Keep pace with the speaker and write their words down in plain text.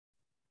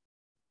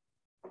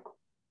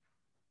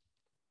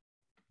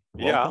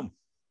Yeah, Welcome.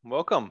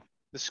 welcome.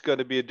 This is going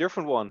to be a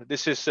different one.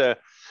 This is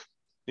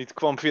niet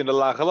Quamfy in de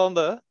Lage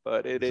Landen,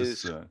 but it This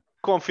is, is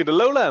Quamfy in the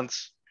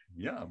Lowlands.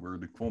 yeah, we're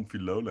the Quamfy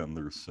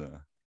Lowlanders,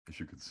 as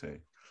you could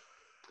say.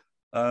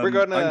 We're I'm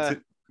gonna.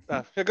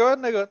 Tim. Yeah, go ahead.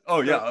 No, go ahead.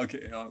 Oh, Go yeah, ahead.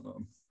 okay.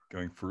 I'm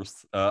going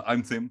first.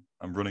 I'm Tim.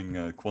 I'm running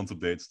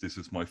Quantupdates. This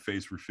is my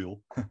face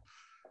reveal.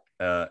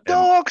 And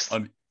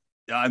DOXXED!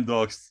 I'm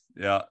DOXXED.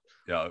 Yeah.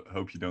 I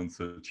hope you don't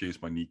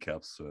chase my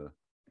kneecaps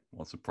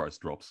once the price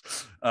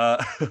drops.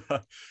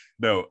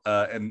 No,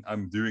 and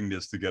I'm doing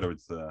this together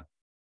with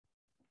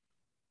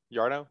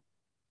Yarno?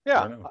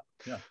 Yeah. Jarno.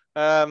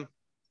 Yeah.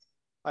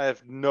 I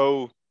have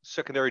no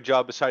secondary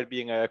job beside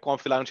being a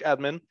Quamfy Lounge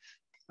admin.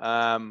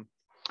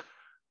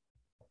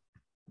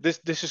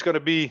 This is going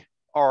to be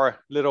our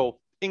little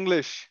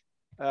English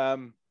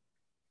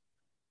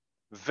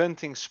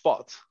venting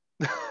spot.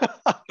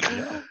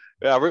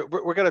 Yeah,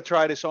 we're going to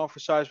try this on for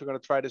size. We're going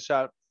to try this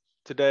out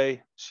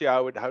today, see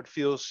how it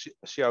feels,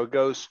 see how it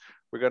goes.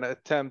 We're going to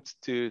attempt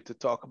to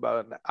talk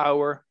about an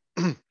hour,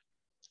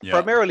 Yeah,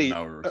 primarily an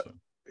hour or so.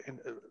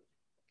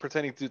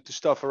 pertaining to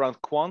stuff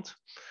around quant.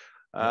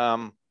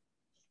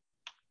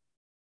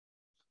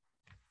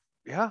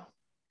 Yeah.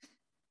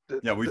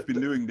 Yeah, we've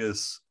been doing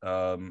this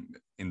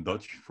in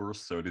Dutch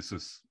first, so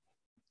it's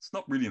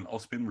not really an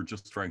offspin. We're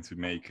just trying to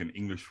make an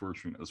English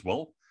version as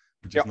well,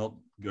 which is not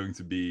going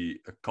to be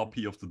a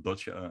copy of the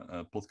Dutch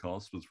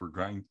podcast, but we're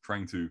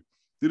trying to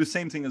do the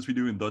same thing as we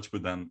do in Dutch,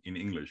 but then in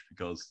English,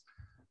 because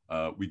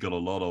we got a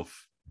lot of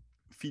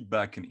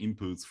feedback and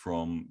inputs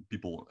from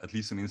people, at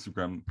least on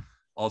Instagram,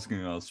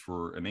 asking us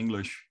for an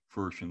English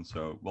version.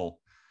 So, well,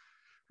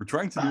 we're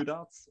trying to do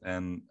that,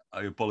 and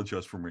I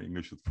apologize for my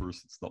English at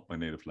first. It's not my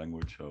native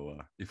language, so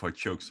if I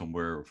choke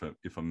somewhere, or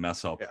if I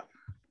mess up,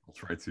 I'll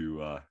try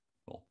to.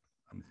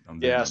 I'm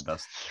doing my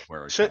best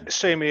where I can.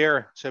 Same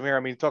here. I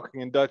mean,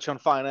 talking in Dutch on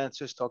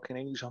finances, talking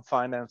English on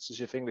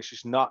finances. If English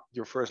is not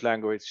your first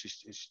language,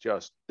 it's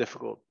just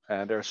difficult,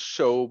 and there's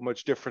so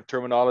much different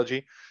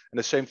terminology. And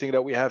the same thing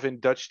that we have in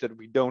Dutch, that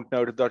we don't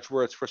know the Dutch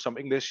words for some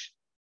English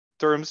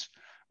terms.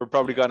 We're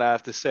probably gonna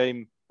have the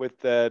same with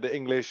the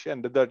English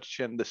and the Dutch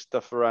and the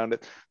stuff around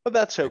it, but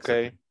that's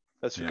okay. Exactly.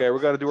 That's okay. We're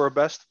gonna do our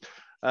best.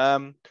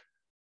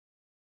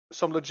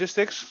 Some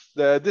logistics.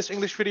 This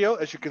English video,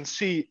 as you can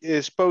see,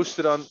 is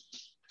posted on.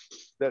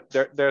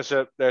 There's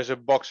a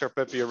boxer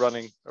puppy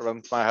running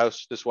around my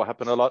house. This will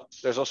happen a lot.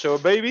 There's also a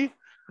baby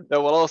that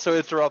will also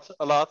interrupt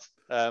a lot.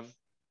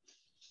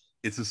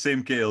 It's the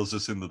same chaos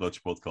as in the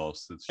Dutch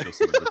podcast. It's just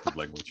in a different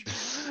language.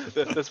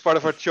 That's part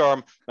of our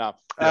charm. Now,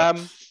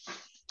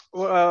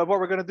 what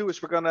we're gonna do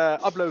is we're gonna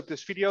upload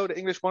this video, the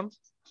English one.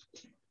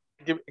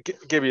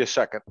 Give me a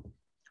second.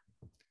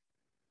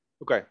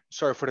 Okay,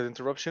 sorry for that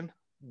interruption.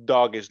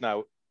 Dog is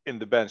now in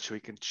the bench, so he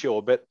can chill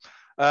a bit.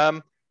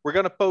 We're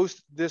gonna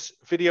post this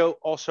video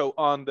also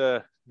on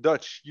the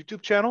Dutch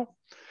YouTube channel.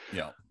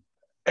 Yeah.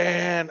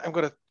 And I'm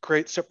gonna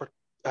create separate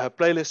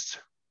playlists,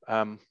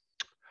 and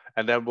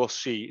then we'll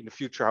see in the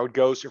future how it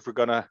goes. If we're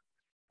gonna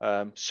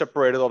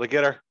separate it all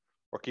together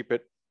or keep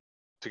it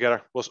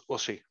together, we'll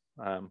see.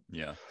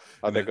 Yeah,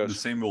 how that goes. The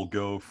same will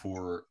go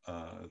for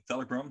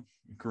Telegram.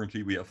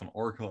 Currently, we have an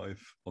archive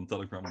on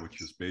Telegram,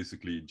 which is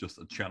basically just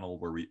a channel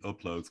where we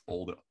upload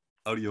all the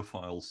audio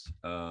files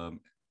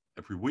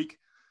every week,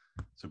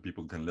 so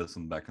people can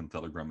listen back on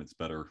Telegram. It's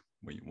better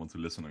when you want to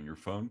listen on your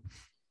phone.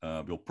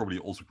 We'll probably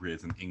also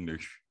create an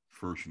English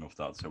version of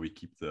that, so we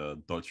keep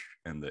the Dutch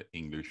and the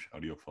English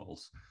audio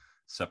files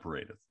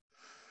separated.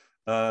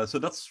 So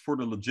that's for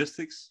the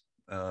logistics.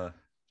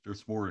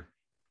 There's more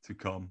to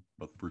come,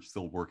 but we're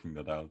still working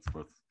that out.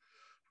 But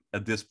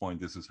at this point,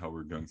 this is how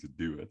we're going to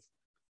do it.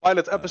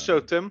 Pilot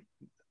episode, Tim.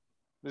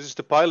 This is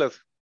the pilot.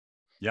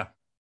 Yeah,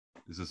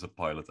 this is a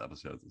pilot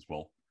episode as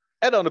well.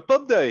 And on a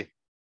pump day.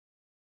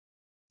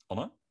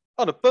 On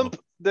a pump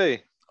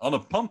day. On a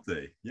pump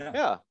day, yeah.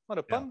 Yeah, on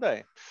a pump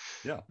day.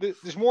 Yeah.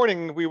 This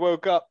morning we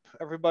woke up.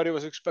 Everybody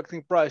was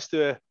expecting price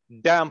to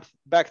damp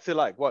back to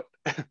like what,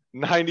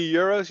 90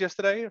 euros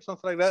yesterday or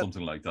something like that.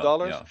 Something like that.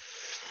 Dollars. Yeah.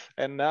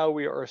 And now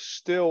we are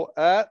still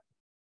at,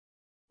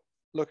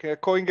 looking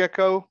at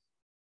CoinGecko,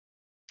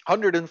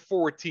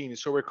 114.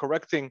 So we're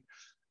correcting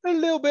a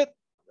little bit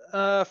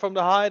from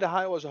the high. The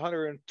high was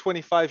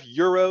 125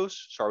 euros.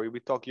 Sorry, we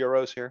talk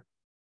euros here.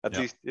 At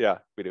least, yeah,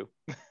 we do.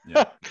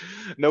 Yeah.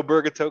 No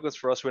burger tokens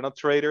for us. We're not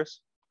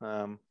traders.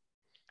 Yeah,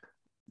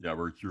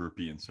 we're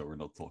European, so we're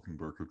not talking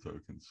burger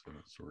tokens.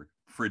 Sorry,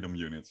 freedom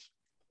units.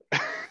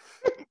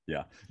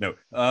 Yeah, no.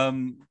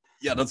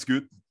 Yeah, that's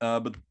good.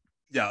 But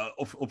yeah,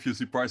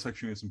 obviously price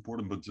action is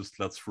important, but just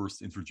let's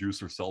first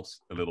introduce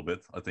ourselves a little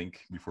bit, I think,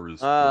 before we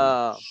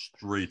go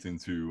straight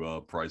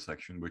into price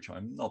action, which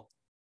I'm not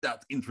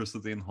that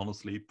interested in,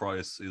 honestly.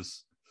 Price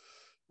is,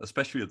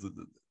 especially at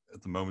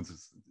the moment,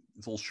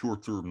 it's all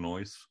short-term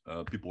noise.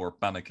 People are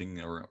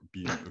panicking or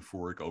being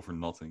euphoric over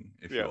nothing,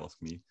 if you ask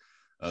me.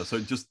 So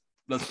just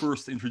let's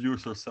first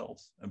introduce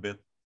ourselves a bit,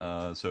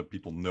 so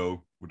people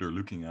know what they're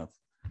looking at.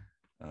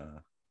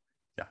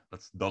 Yeah,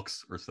 let's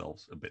dox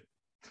ourselves a bit.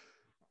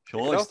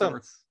 Shall I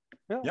start?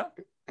 Yeah.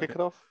 Kick it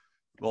off.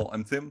 Well,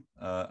 I'm Tim.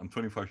 I'm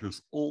 25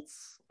 years old.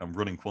 I'm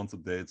running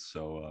Quantupdates,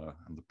 so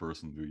I'm the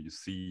person who you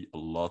see a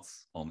lot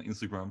on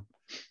Instagram.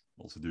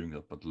 Also doing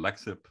that, but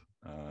Lexip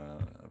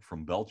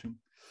from Belgium.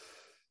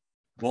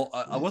 Well,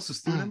 I was a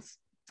student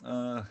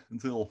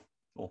until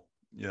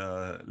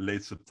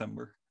late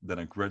September. Then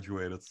I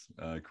graduated.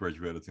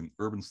 Graduated in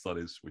urban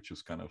studies, which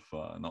is kind of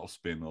an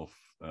off-spin of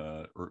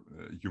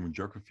human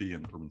geography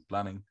and urban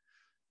planning.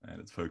 And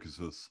it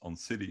focuses on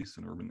cities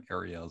and urban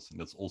areas. And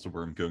that's also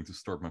where I'm going to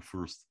start my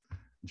first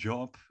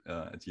job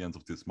at the end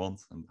of this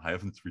month. And I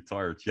haven't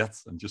retired yet.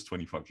 I'm just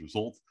 25 years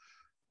old.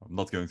 I'm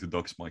not going to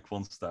dox my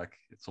quant stack.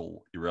 It's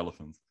all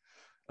irrelevant.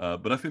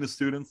 But I've been a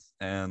student,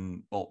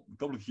 and well, a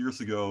couple of years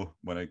ago,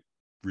 when I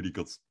really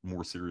got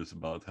more serious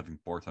about having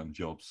part-time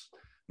jobs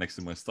next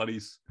to my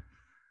studies,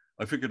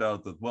 I figured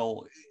out that,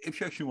 well,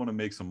 if you actually want to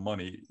make some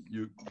money,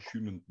 you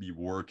shouldn't be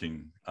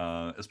working,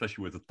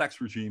 especially with the tax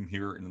regime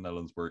here in the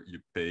Netherlands, where you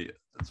pay,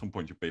 at some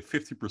point, you pay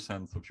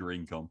 50% of your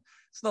income.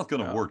 It's not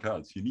going to work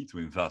out. You need to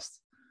invest.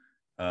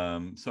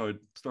 So I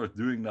started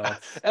doing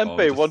that. And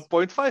pay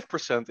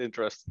 1.5%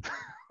 interest.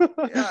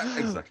 Yeah,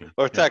 exactly.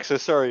 Or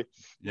taxes, sorry.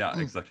 Yeah,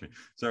 exactly.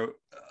 So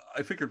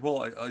I figured,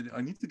 well,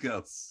 I need to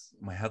get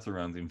my head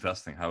around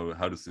investing.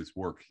 How does this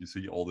work? You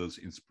see all those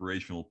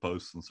inspirational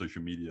posts on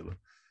social media,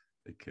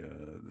 like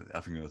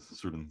having a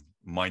certain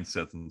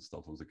mindset and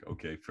stuff. I was like,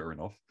 okay, fair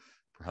enough.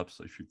 Perhaps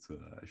I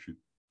should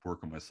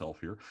work on myself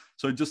here.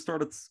 So I just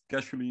started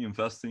casually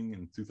investing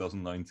in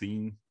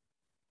 2019.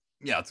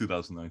 Yeah,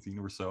 2019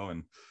 or so.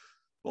 And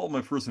well,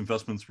 my first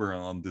investments were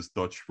on this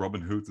Dutch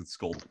Robinhood. It's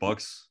called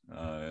Bucks.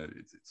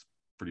 It's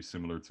pretty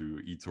similar to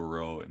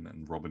eToro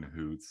and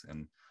Robinhood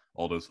and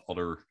all those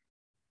other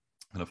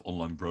kind of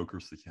online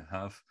brokers that you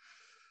have.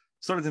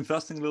 Started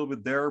investing a little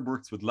bit there.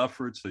 Worked with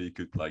leverage, so you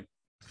could like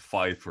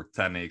 5 or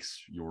 10x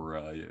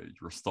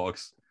your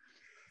stocks.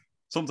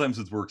 Sometimes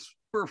it works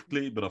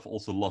perfectly, but I've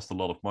also lost a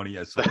lot of money.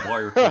 I saw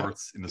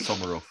Wirecards in the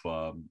summer of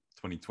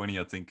 2020.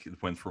 I think it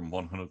went from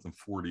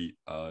 140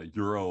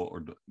 euro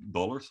or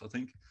dollars, I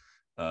think,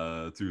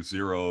 to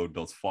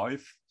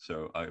 0.5.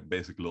 So I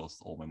basically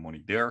lost all my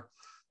money there.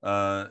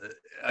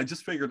 I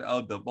just figured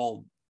out that,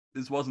 well,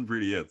 this wasn't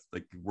really it.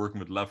 Like working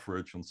with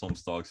leverage on some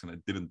stocks, and I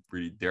didn't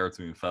really dare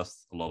to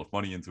invest a lot of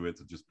money into it.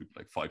 I just put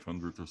like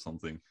 500 or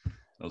something.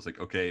 I was like,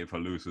 okay, if I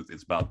lose it,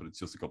 it's bad, but it's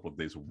just a couple of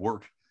days of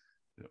work.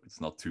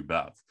 It's not too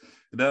bad.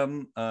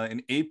 Then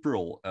in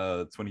April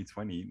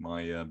 2020,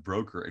 my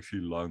broker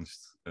actually launched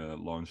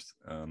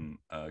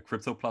a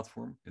crypto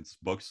platform. It's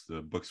Bucks,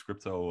 the Bucks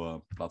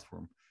crypto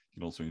platform. You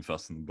can also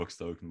invest in the Bucks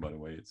token, by the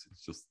way. It's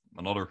just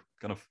another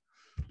kind of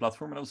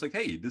platform. And I was like,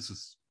 hey, this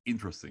is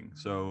interesting.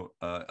 So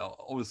I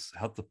always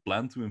had the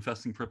plan to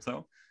invest in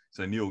crypto.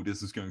 So I knew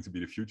this is going to be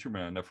the future,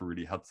 but I never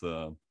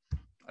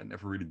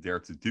really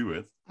dared to do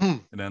it.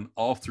 And then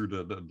after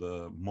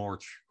the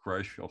March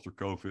crash, after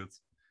COVID,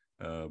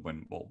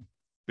 when, well,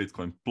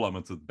 Bitcoin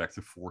plummeted back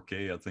to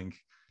 4K, I think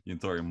the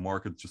entire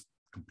market just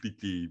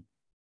completely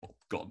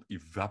got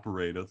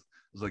evaporated.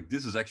 I was like,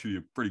 this is actually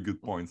a pretty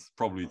good point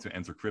probably to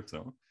enter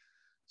crypto.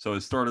 So I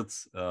started,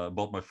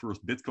 bought my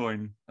first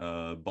Bitcoin,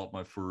 bought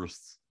my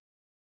first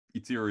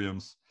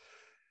Ethereums,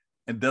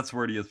 and that's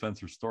where the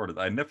adventure started.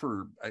 I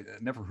never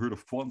heard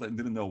of Quant. I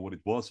didn't know what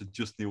it was. I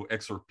just knew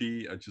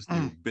XRP. I just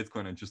knew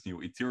Bitcoin. I just knew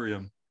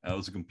Ethereum. I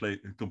was a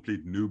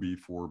complete newbie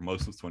for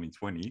most of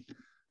 2020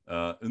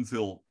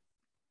 until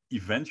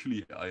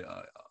eventually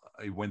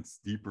I went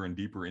deeper and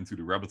deeper into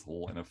the rabbit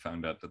hole, and I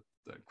found out that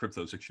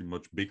crypto is actually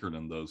much bigger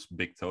than those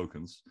big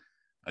tokens.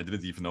 I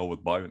didn't even know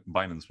what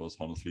Binance was,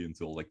 honestly,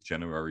 until like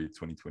January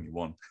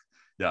 2021.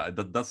 Yeah,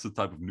 that's the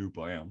type of noob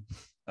I am.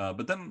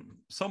 But then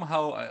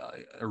somehow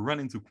I ran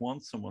into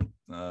Quant. Someone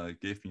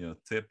gave me a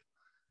tip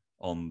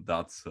on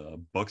that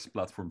Bucks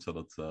platform, so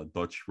that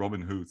Dutch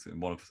Robinhood in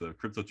one of the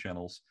crypto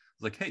channels. I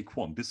was like, hey,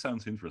 Quant, this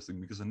sounds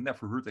interesting, because I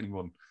never heard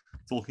anyone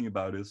talking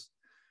about this.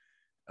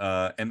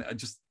 And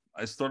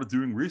I started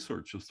doing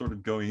research. I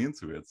started going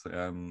into it,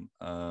 and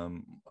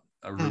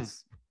I read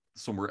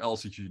somewhere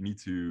else that you need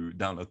to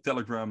download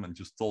Telegram and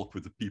just talk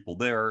with the people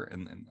there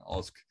and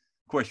ask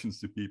questions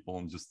to people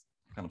and just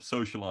kind of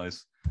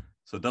socialize.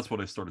 So that's what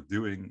I started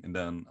doing, and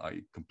then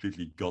I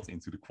completely got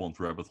into the quant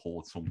rabbit hole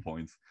at some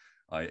point.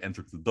 I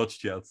entered the Dutch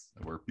chat,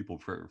 where people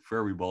were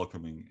very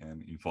welcoming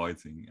and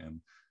inviting,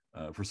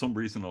 and for some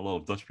reason a lot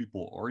of Dutch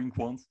people are in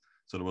quant.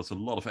 So there was a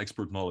lot of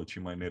expert knowledge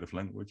in my native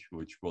language,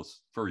 which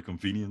was very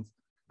convenient.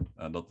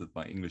 Not that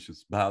my English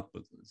is bad,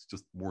 but it's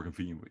just more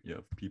convenient when you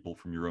have people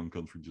from your own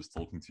country just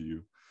talking to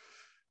you.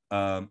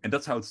 And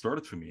that's how it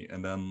started for me.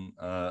 And then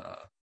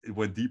it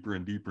went deeper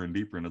and deeper and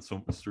deeper. And at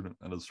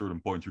a certain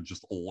point, you're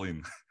just all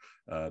in.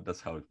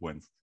 That's how it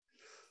went.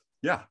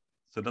 Yeah.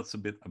 So that's a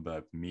bit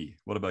about me.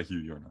 What about you,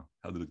 Jorno?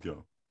 How did it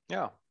go?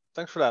 Yeah,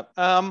 thanks for that.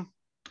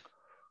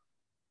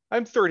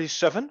 I'm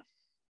 37.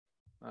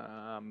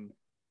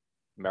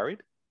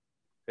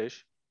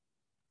 Married-ish.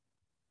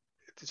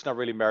 It's not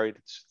really married.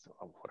 It's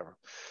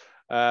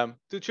whatever.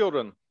 2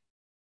 children,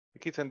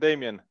 Nikita and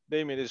Damien.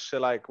 Damien is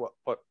like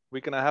what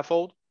week and a half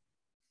old.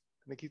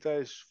 Nikita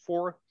is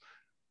 4.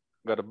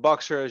 Got a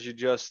boxer, as you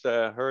just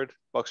heard,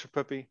 boxer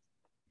puppy.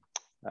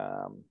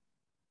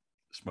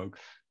 Smoke.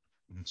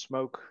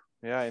 Smoke,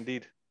 yeah,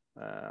 indeed.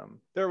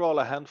 They're all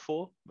a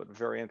handful, but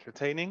very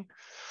entertaining.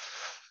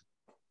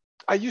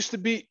 I used to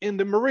be in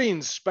the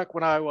Marines back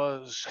when I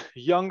was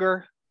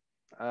younger.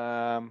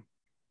 Left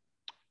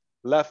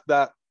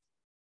that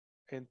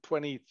in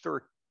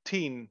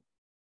 2013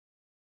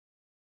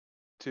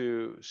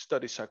 to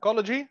study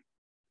psychology.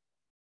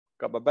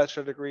 Got my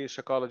bachelor degree in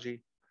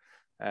psychology.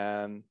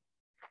 And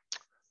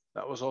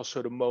that was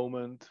also the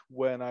moment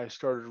when I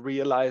started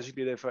realizing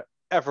that if I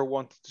ever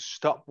wanted to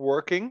stop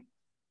working,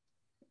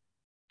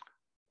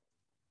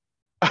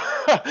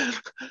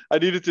 I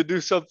needed to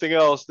do something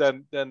else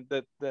than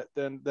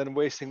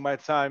wasting my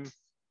time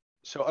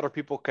so other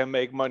people can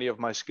make money of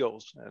my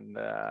skills. And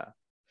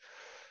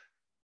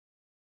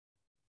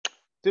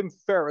Tim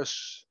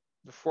Ferriss,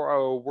 the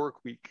 4-hour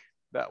work week,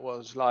 that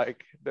was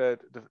like the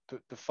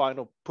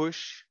final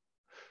push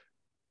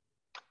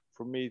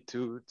for me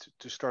to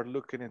start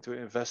looking into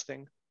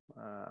investing.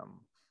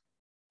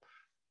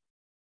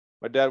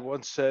 My dad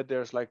once said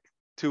there's like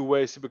 2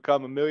 ways to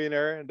become a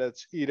millionaire, and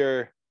that's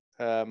either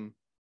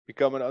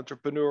become an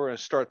entrepreneur and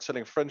start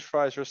selling French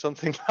fries or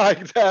something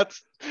like that,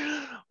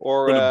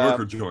 or a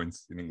burger joint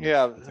in English.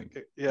 Yeah, I think.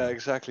 Yeah,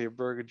 exactly, a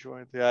burger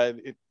joint. Yeah,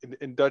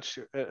 in Dutch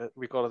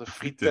we call it a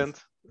friet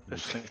tent. A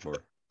snack bar.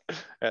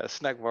 Yeah, a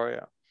snack bar.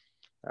 Yeah.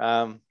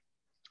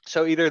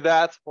 So either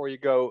that or you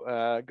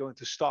go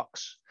into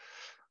stocks.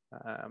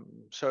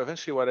 So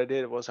eventually, what I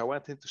did was I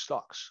went into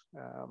stocks.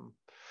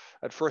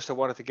 At first, I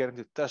wanted to get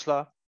into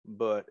Tesla,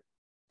 but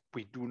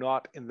we do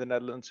not in the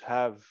Netherlands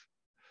have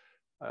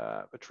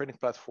a trading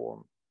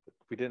platform.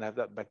 We didn't have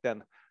that back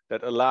then,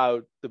 that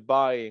allowed the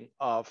buying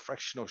of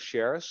fractional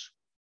shares,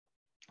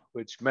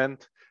 which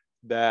meant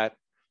that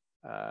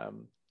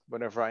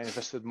whenever I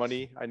invested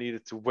money, I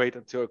needed to wait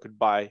until I could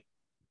buy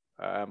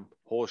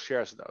whole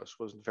shares of those.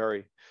 Wasn't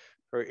very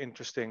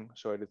interesting.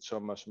 So I did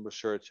some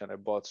research and I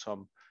bought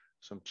some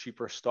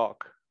cheaper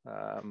stock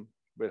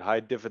with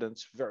high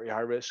dividends, very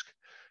high risk,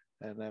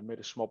 and I made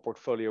a small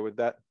portfolio with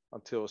that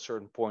until a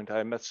certain point.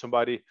 I met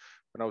somebody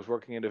when I was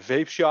working in a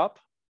vape shop,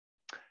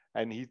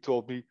 and he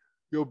told me,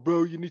 "Yo,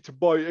 bro, you need to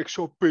buy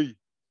XRP."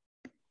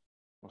 I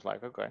was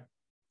like, okay.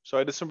 So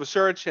I did some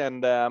research,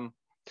 and it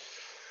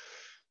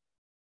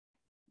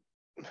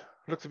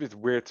looked a bit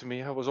weird to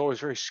me. I was always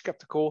very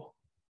skeptical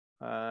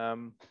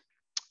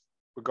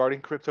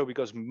regarding crypto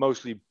because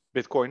mostly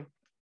Bitcoin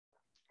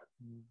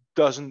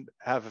doesn't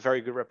have a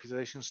very good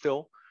reputation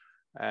still.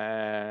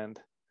 And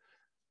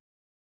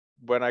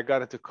when I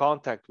got into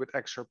contact with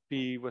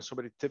XRP, when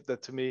somebody tipped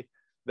that to me,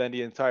 then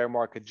the entire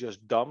market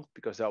just dumped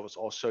because that was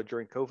also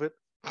during COVID.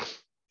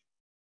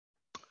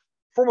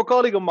 Former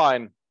colleague of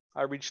mine,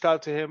 I reached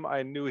out to him.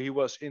 I knew he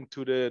was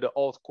into the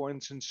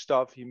altcoins and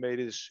stuff. He made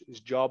his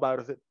job out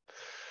of it.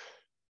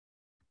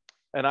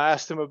 And I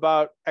asked him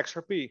about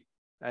XRP.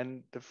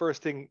 And the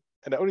first thing,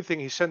 and the only thing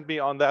he sent me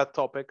on that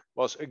topic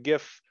was a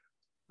GIF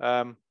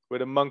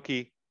with a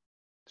monkey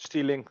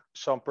stealing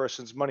some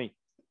person's money.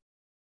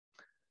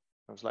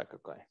 I was like,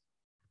 okay,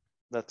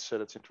 that's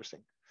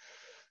interesting.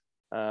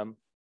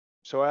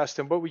 So I asked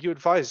him, what would you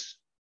advise?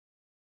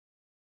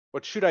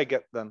 What should I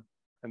get then?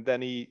 And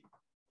then he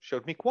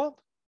showed me Quant.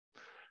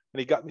 And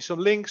he got me some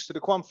links to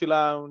the Quamfy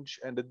Lounge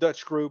and the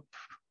Dutch group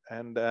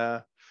and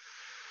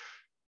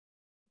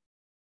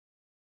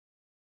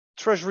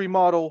treasury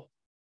model,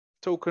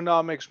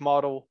 tokenomics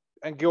model,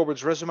 and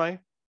Gilbert's resume. It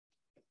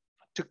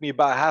took me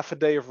about half a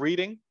day of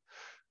reading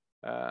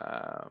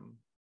that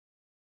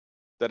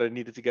I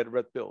needed to get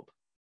red pilled.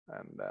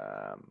 And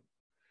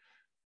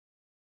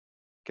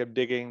kept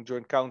digging,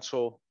 joined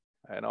council,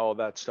 and all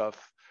that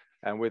stuff.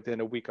 And within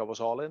a week, I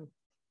was all in.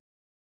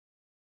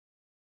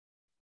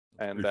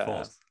 And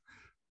fast.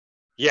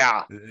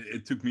 Yeah,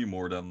 it took me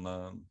more than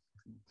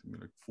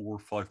like 4 or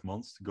 5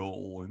 months to go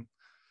all in.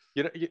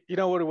 You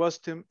know what it was,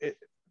 Tim?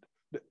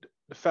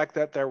 The fact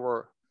that there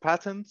were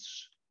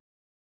patents,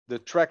 the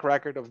track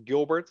record of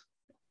Gilbert,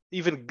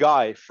 even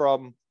Guy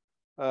from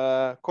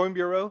Coin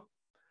Bureau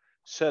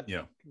said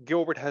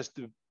Gilbert has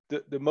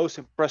the most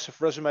impressive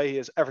resume he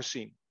has ever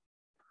seen.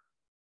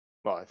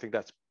 Well, I think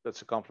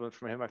that's a compliment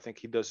from him. I think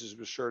he does his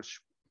research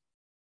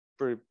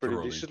pretty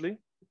decently.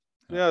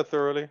 Yeah,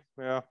 thoroughly.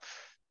 Yeah.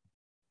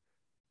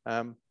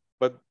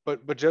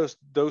 But just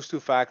those 2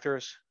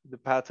 factors, the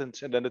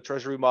patents and then the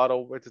treasury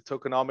model with the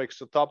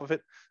tokenomics on top of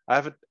it, I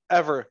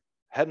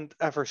hadn't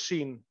ever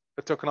seen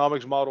a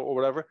tokenomics model or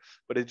whatever,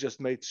 but it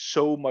just made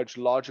so much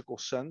logical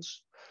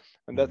sense.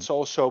 And that's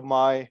also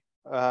my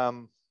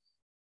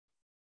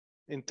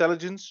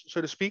intelligence, so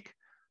to speak,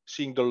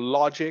 seeing the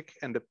logic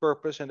and the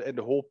purpose and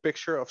the whole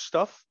picture of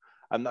stuff.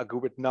 I'm not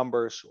good with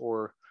numbers,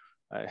 or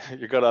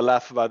you're gonna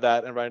laugh about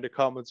that and write in the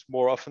comments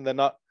more often than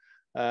not.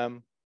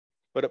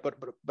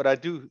 But I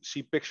do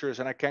see pictures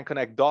and I can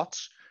connect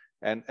dots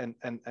and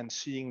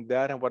seeing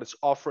that and what it's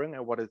offering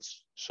and what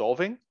it's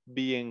solving,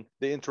 being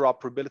the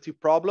interoperability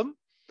problem,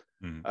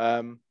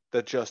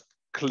 that just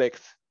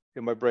clicked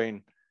in my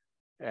brain.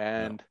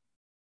 And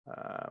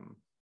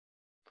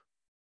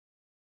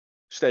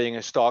staying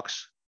in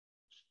stocks.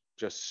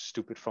 Just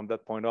stupid from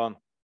that point on.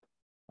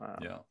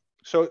 Yeah.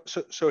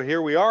 So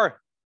here we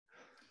are.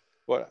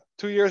 What,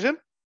 2 years in?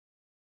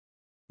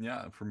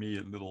 Yeah, for me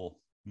a little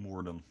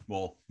more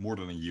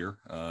than a year.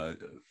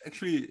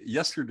 Actually,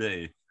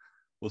 yesterday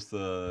was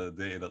the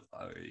day that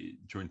I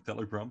joined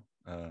Telegram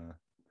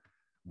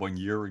 1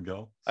 year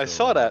ago. I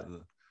saw that.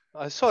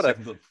 It's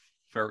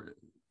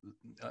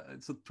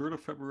the 3rd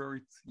of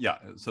February. Yeah,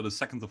 so the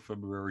 2nd of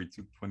February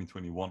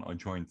 2021, I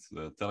joined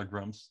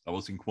Telegrams. I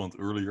was in Quant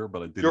earlier,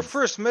 but I didn't. Your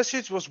first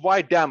message was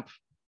why damp?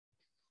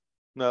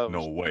 No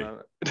way.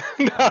 No,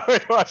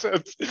 it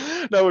wasn't.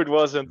 No, it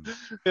wasn't.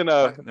 You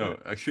know. No,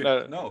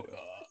 actually, no.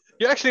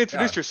 You actually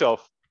introduced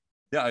yourself.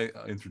 Yeah, I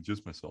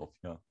introduced myself.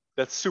 Yeah.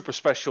 That's super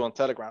special on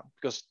Telegram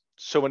because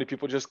so many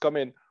people just come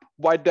in.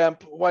 White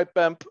damp, white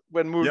bamp,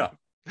 when moon. Yeah.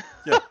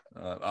 Yeah.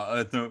 I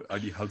had no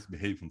idea how to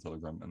behave on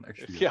Telegram, and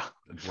actually, it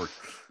worked.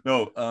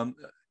 No.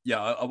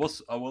 I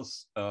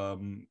was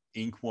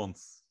in Quant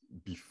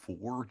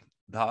before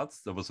that.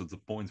 That was at the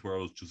point where I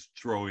was just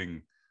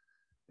throwing.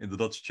 In the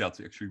Dutch chat,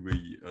 actually,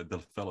 we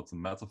developed a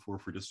metaphor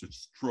for this,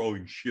 just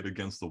throwing shit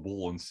against the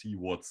wall and see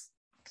what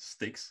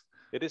sticks.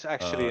 It is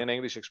actually an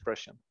English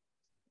expression.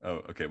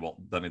 Oh, okay. Well,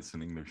 then it's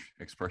an English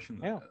expression.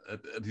 Yeah.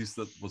 At least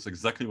that was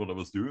exactly what I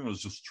was doing. I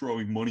was just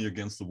throwing money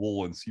against the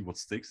wall and see what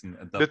sticks. And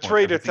at that point,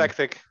 trader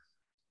tactic.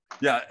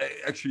 Yeah,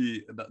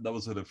 actually, that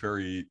was at a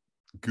very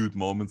good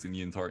moment in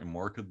the entire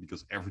market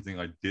because everything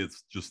I did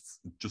just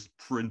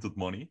printed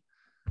money,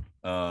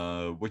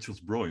 which was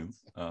brilliant.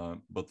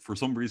 But for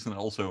some reason, I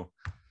also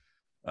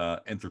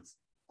entered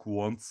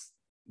Quant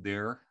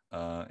there,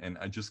 and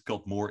I just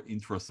got more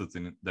interested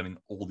in it than in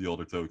all the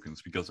other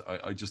tokens because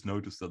I just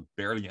noticed that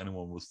barely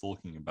anyone was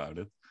talking about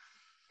it.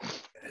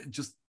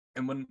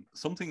 And when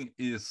something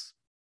is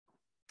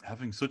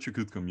having such a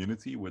good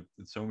community with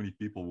so many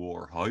people who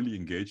are highly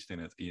engaged in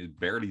it, you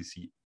barely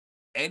see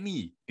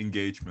any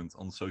engagement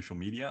on social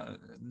media,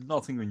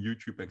 nothing on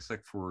YouTube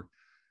except for,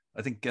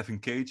 I think Kevin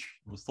Cage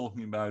was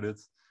talking about it.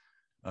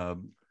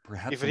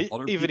 Perhaps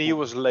even he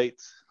was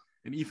late.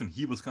 And even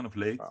he was kind of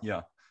late,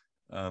 yeah.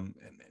 And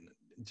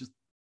just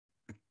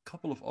a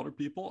couple of other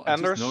people. I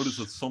just noticed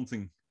that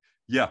something,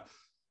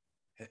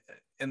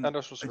 and I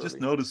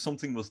just noticed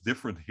something was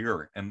different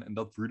here, and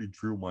that really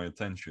drew my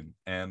attention.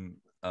 And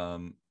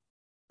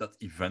that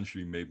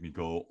eventually made me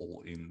go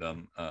all in.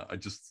 Then I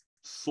just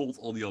sold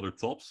all the other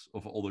tops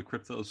of all the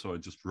cryptos, so I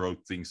just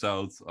wrote things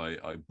out.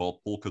 I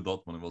bought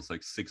Polkadot when it was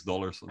like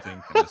 $6, I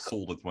think, and I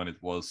sold it when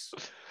it was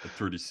at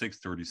 36,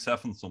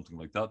 37, something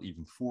like that,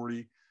 even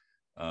 40.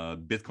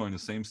 Bitcoin, the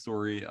same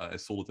story. I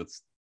sold it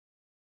at,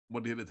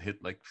 what did it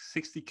hit, like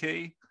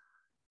 60k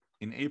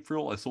in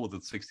April? I sold it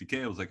at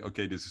 60k. I was like,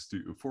 okay, this is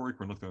too euphoric,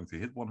 we're not going to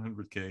hit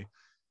 100k.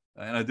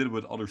 And I did it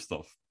with other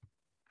stuff,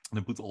 and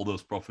I put all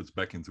those profits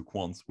back into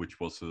Quant, which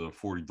was a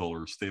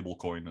 $40 stable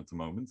coin at the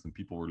moment, and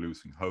people were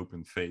losing hope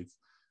and faith.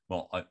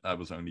 Well, I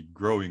was only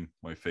growing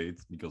my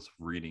faith because of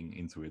reading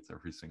into it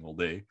every single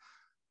day.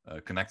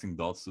 Connecting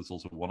dots is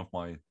also one of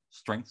my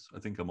strengths. I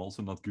think I'm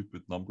also not good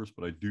with numbers,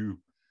 but I do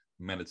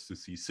manage to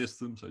see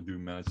systems. I do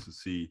manage to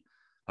see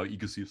how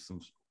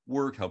ecosystems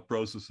work, how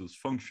processes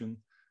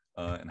function,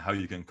 and how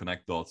you can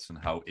connect dots, and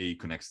how A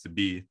connects to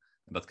B,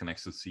 and that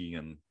connects to C,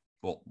 and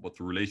what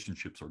the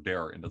relationships are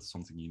there. And that's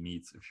something you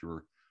need if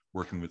you're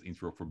working with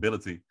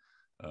interoperability,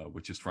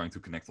 which is trying to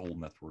connect all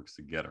networks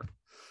together.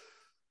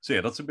 So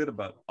yeah, that's a bit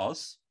about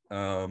us.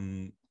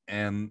 And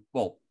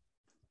well,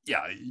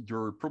 yeah,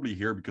 you're probably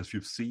here because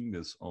you've seen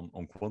this on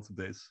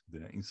Quantupdates,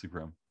 the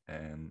Instagram,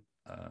 and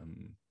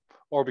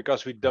or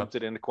because we dumped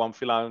it in the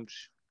Quamfy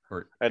lounge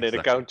and in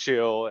account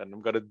chill, and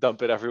I'm gonna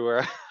dump it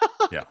everywhere.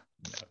 yeah,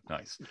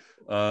 nice.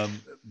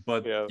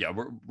 But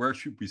where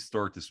should we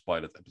start this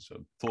pilot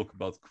episode? Talk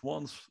about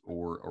quants,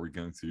 or are we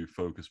going to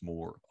focus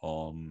more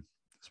on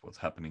what's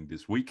happening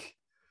this week?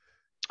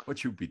 What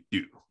should we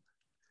do?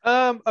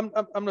 I'm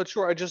not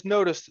sure. I just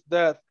noticed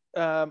that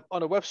on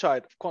the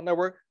website of Quant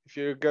Network, if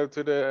you go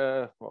to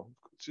the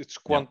it's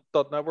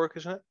quant.network,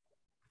 isn't it?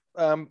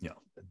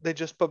 They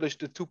just published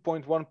the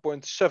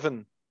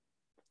 2.1.7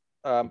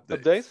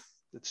 update.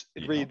 It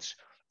reads,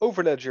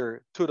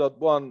 Overledger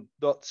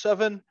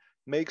 2.1.7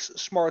 makes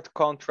smart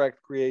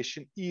contract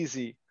creation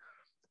easy.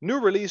 New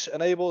release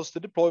enables the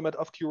deployment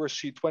of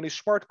QRC20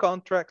 smart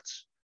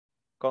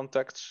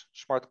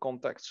smart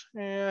contacts.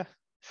 Yeah.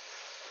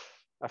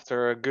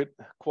 After a good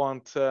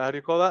quant, how do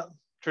you call that?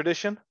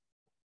 Tradition?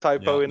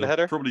 Typo in the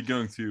header? Probably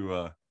going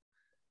to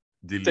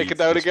delete take it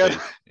down again.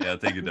 Yeah,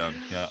 take it down.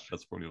 Yeah,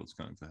 that's probably what's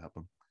going to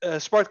happen.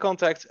 Smart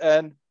contacts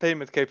and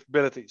payment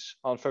capabilities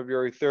on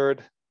February 3rd.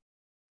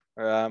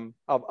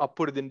 I'll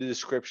put it in the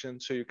description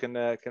so you can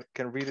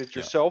read it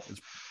yourself.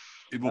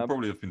 It will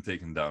probably have been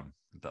taken down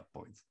at that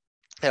point.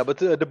 Yeah, but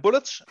the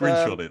bullets.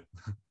 Screenshot it.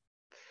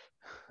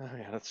 Oh,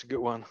 yeah, that's a good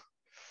one.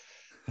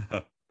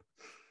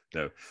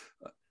 No.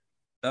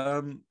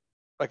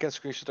 I can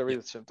screenshot and read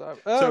at the same time.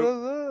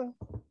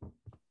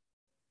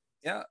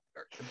 Yeah,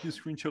 have you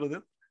screenshotted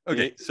it?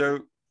 Okay, so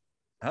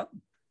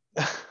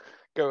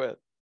go ahead.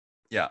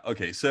 Yeah,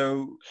 okay,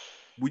 so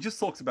we just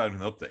talked about an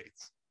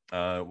update,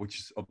 which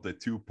is update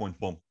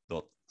 2.1.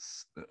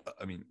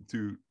 I mean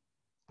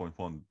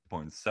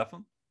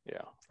 2.1.7.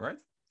 Yeah. Right.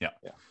 Yeah.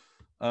 Yeah.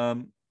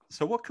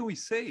 So what can we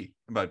say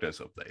about those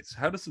updates?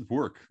 How does it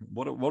work?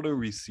 What are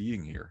we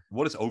seeing here?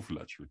 What is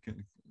Overledger?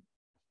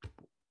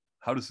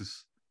 How does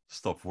this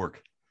stuff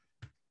work?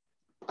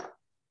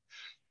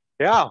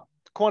 Yeah,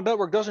 the Quant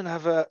network doesn't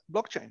have a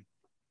blockchain.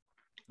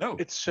 No,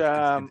 it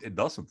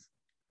doesn't.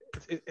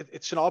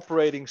 It's an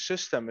operating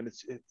system, and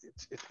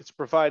it's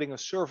providing a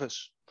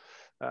service,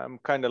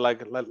 kind of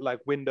like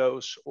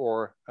Windows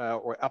or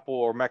Apple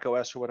or Mac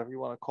OS or whatever you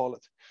want to call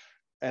it,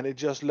 and it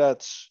just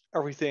lets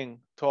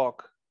everything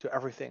talk to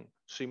everything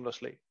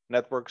seamlessly.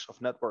 Networks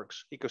of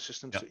networks,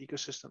 ecosystems to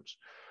ecosystems.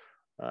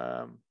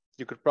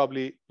 You could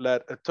probably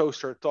let a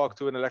toaster talk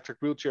to an electric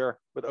wheelchair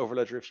with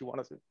Overledger if you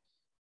wanted to.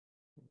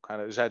 I'm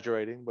kind of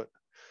exaggerating, but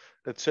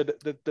that's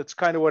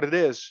kind of what it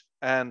is.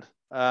 And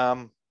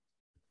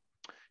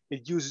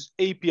it uses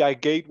API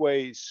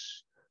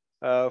gateways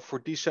for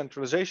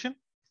decentralization.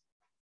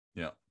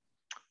 Yeah.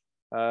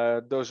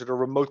 Those are the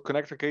remote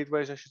connector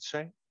gateways, I should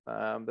say.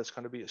 That's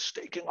going to be a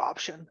staking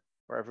option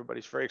where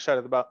everybody's very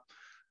excited about.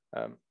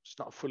 It's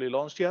not fully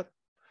launched yet.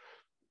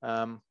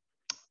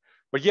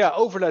 But yeah,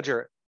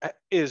 Overledger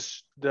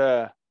is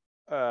the,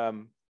 how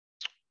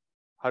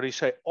do you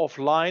say,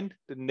 offline,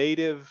 the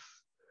native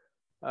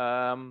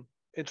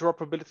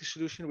interoperability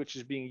solution, which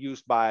is being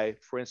used by,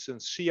 for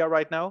instance, SIA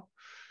right now.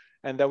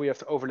 And then we have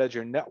the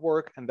Overledger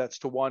network, and that's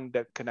the one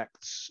that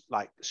connects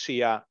like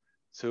SIA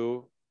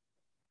to,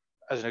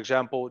 as an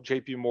example,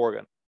 JP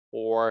Morgan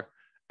or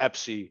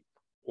Epsi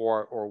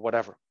or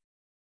whatever.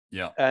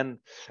 Yeah. And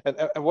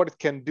what it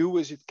can do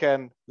is it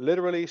can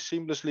literally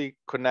seamlessly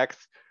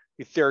connect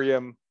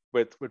Ethereum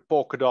with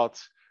Polkadot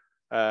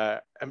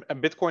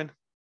and Bitcoin.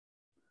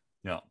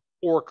 Yeah.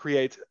 Or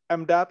create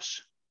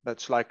MDApps.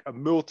 That's like a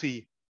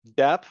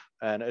multi-dApp,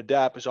 and a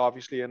dApp is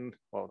obviously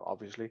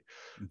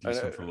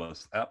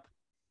decentralized app.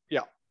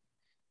 Yeah.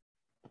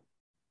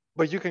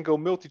 But you can go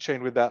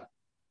multi-chain with that.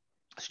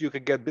 So you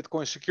can get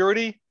Bitcoin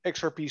security,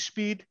 XRP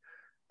speed,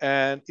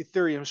 and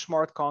Ethereum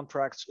smart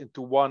contracts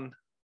into one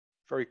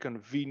very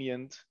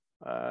convenient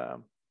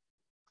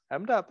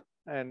MDApp,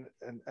 and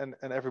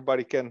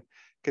everybody can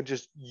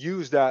just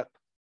use that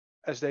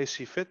as they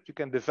see fit. You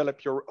can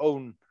develop your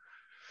own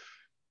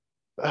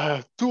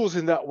tools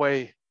in that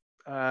way,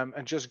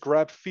 and just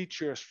grab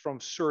features from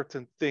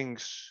certain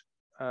things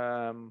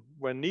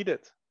when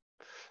needed.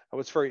 And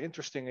what's very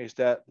interesting is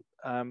that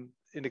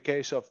in the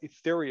case of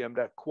Ethereum,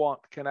 that Quant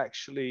can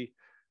actually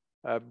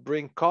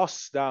bring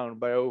costs down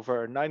by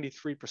over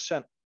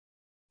 93%,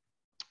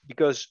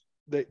 because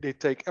they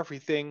take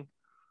everything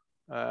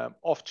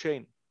off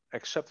chain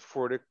except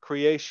for the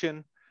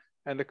creation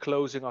and the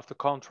closing of the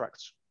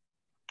contracts.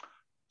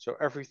 So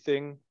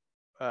everything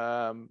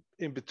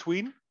in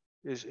between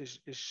is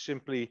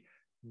simply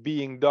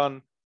being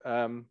done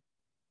on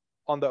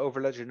the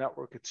Overledger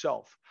network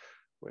itself,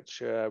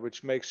 which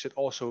makes it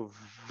also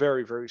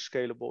very, very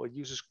scalable. It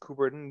uses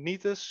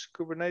Kubernetes.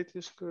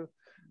 Kubernetes.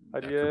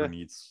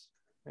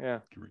 Yeah.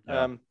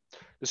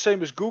 The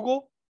same as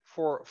Google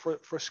for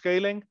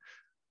scaling.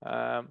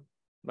 I'm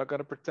not going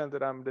to pretend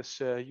that I'm this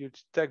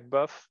huge tech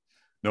buff.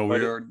 No,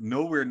 we are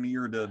nowhere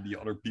near the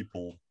other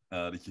people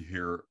that you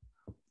hear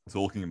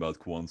talking about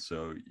Quant.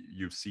 So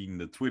you've seen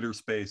the Twitter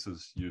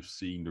spaces, you've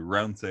seen the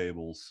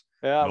roundtables.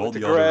 Yeah, with the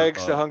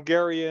Gregs, the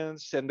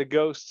Hungarians, and the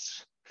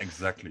ghosts.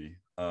 Exactly.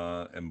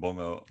 And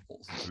Bongo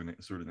also to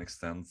a certain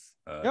extent.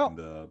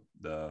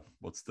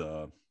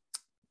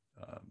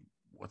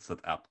 What's that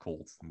app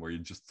called where you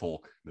just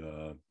talk?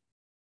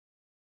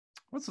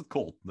 What's it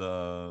called?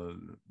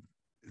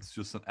 It's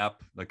just an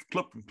app like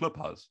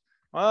Clubhouse.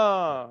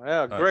 Oh,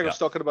 yeah. Greg was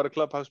talking about a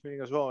Clubhouse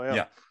meeting as well.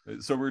 Yeah.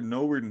 So we're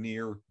nowhere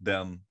near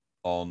them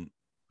on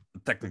a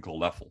technical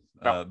level.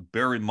 No.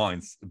 Bear in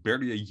mind,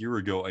 barely a year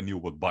ago, I knew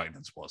what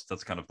Binance was.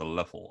 That's kind of the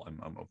level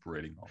I'm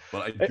operating on.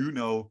 But I do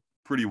know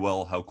pretty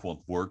well how Quant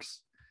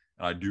works,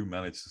 and I do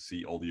manage to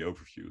see all the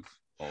overviews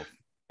of.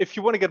 If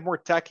you want to get more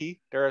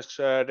tacky, there's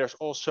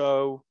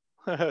also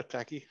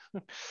tacky.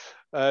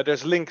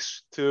 There's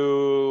links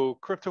to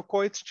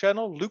CryptoCoid's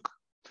channel, Luke,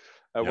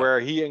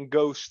 where he and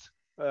Ghost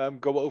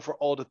go over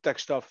all the tech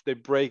stuff. They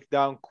break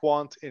down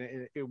Quant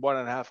in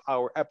 1.5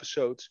 hour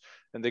episodes,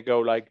 and they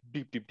go like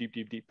deep.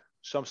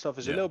 Some stuff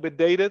is a little bit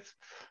dated,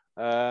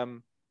 but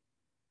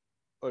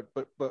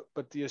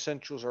the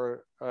essentials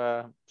are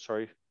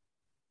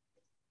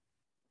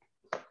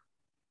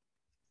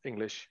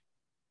English.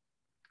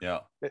 Yeah.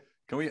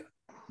 Can we?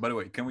 By the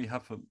way, can we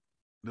have a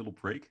little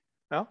break?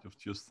 No.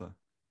 Just.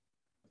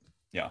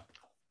 Yeah.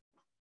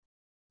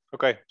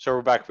 Okay, so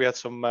we're back. We had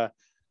some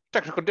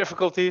technical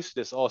difficulties.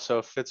 This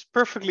also fits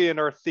perfectly in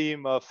our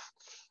theme of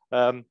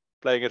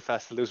playing it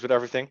fast and loose with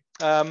everything.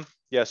 So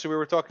we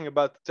were talking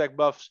about the tech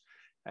buffs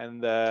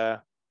and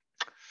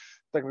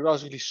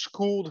technologically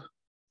schooled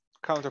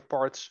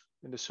counterparts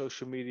in the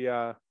social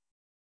media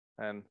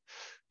and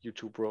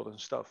YouTube world and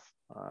stuff.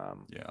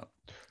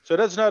 So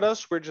that's not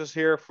us. We're just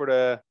here for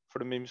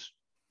the memes.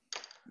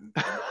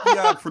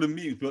 yeah, for the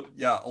memes, but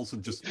yeah, also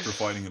just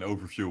providing an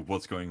overview of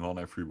what's going on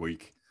every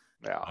week.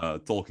 Yeah.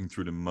 Talking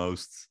through the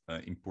most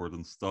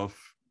important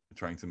stuff,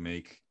 trying to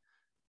make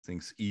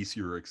things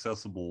easier,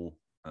 accessible,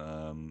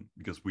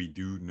 because we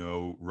do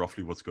know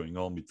roughly what's going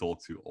on. We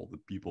talk to all the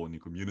people in the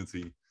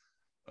community,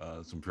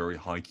 some very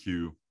high.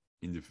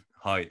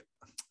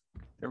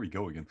 There we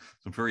go again.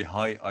 Some very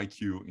high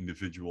IQ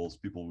individuals,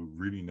 people who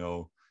really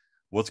know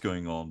what's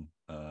going on.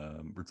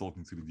 We're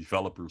talking to the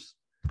developers,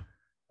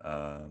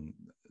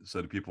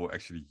 so the people who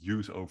actually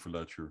use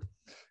Overledger,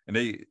 and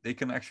they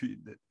can actually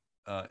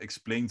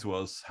explain to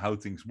us how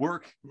things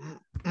work,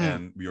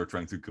 and we are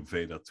trying to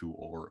convey that to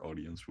our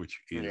audience, which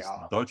is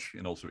Dutch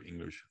and also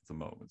English at the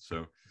moment.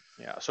 So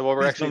yeah, so what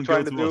we're actually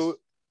trying to do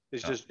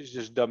is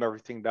just dumb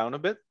everything down a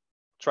bit.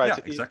 Try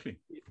to exactly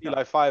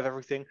Eli 5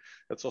 everything.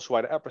 That's also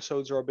why the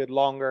episodes are a bit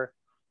longer.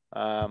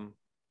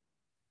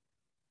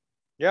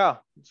 Yeah,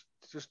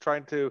 just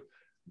trying to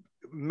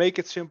make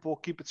it simple,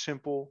 keep it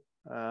simple.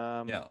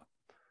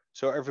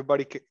 So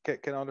everybody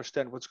can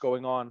understand what's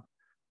going on,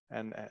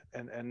 and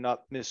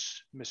not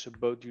miss a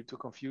boat due to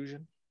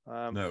confusion.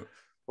 No,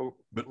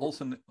 but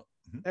also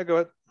yeah, go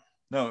ahead.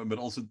 No, but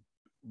also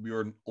we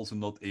are also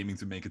not aiming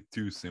to make it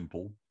too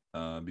simple,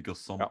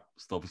 because some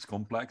stuff is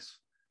complex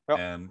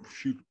and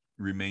should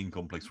remain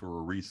complex for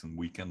a reason.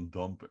 We can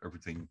dump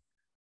everything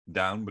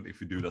down, but if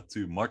we do that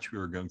too much, we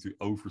are going to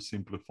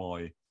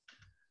oversimplify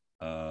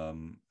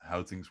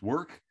how things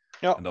work,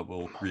 and that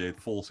will create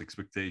false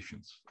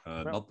expectations.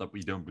 Not that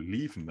we don't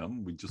believe in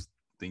them, we just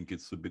think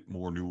it's a bit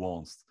more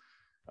nuanced,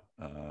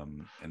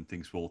 and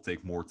things will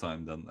take more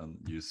time than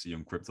you see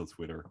on crypto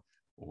Twitter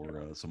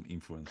or some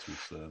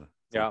influencers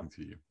talking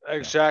to you.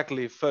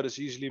 Exactly. FUD is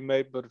easily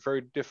made, but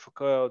very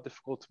difficult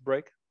to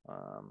break.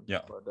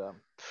 Well,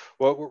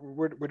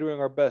 we're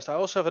doing our best. I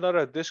also have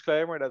another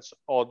disclaimer. That's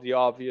all the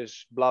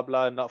obvious blah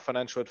blah, not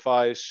financial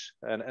advice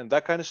and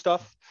that kind of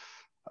stuff.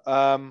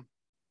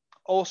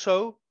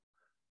 Also,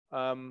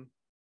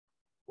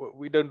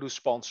 we don't do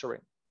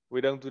sponsoring.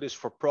 We don't do this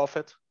for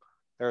profit.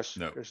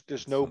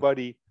 There's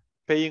nobody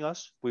paying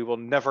us. We will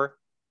never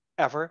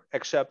ever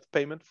accept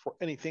payment for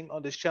anything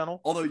on this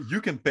channel. Although you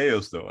can pay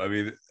us though. I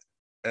mean,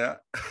 yeah.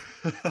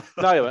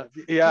 Well,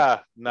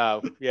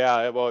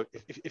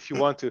 if you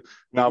want to.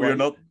 We're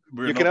not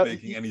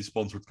making any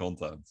sponsored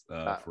content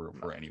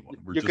for anyone.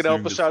 You can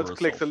help us out.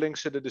 Click the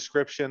links in the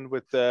description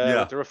with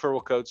the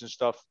referral codes and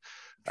stuff.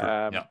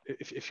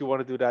 If you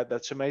want to do that,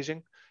 that's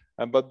amazing.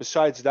 But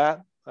besides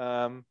that,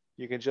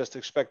 you can just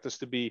expect us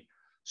to be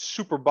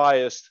super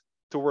biased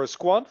towards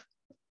Quant.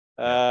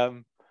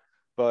 But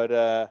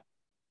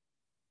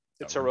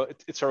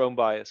it's our own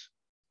bias.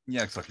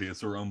 Yeah, exactly.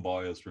 It's our own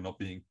bias. We're not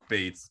being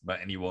paid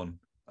by anyone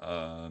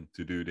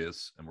to do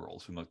this, and we're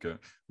also not going.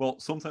 Well,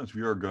 sometimes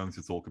we are going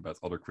to talk about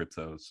other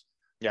cryptos,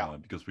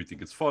 because we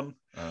think it's fun,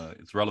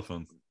 it's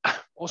relevant.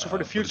 Also for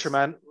the future,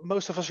 man.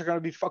 Most of us are going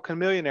to be fucking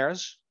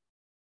millionaires.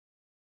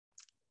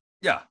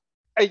 Yeah.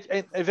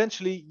 And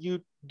eventually,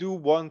 you do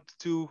want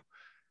to.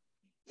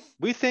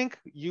 We think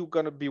you're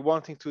going to be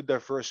wanting to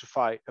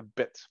diversify a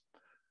bit,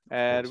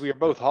 and we are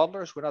both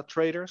hodlers. We're not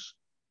traders.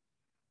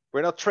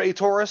 We're not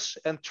traitors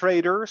and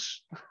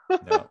traders.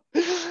 Yeah.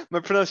 My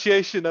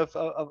pronunciation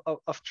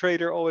of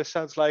trader always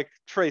sounds like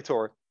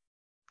traitor.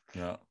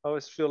 Yeah. I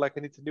always feel like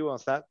I need to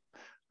nuance that.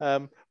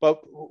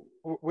 But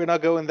we're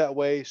not going that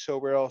way, so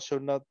we're also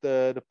not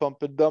the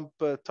pump and dump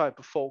type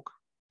of folk.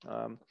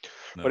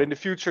 But in the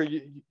future,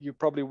 you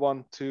probably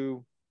want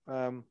to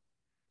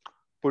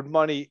put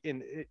money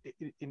in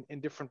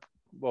different,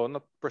 well,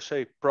 not per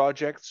se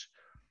projects,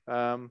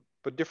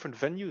 but different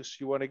venues.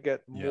 You want to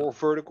get more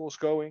verticals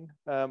going.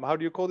 How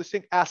do you call this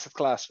thing? Asset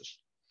classes.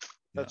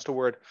 That's the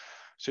word.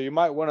 So you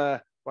might want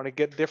to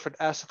get different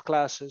asset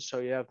classes, so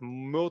you have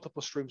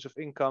multiple streams of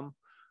income.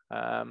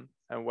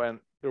 And when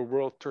the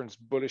world turns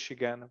bullish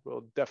again,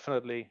 we'll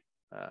definitely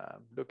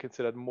look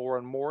into that more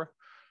and more.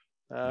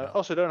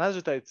 Also, don't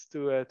hesitate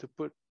to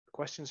put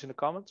questions in the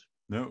comments.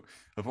 No,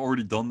 I've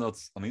already done that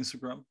on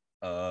Instagram.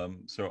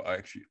 So I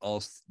actually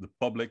asked the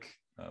public.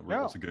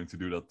 We're also going to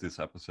do that this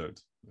episode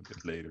a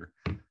bit later.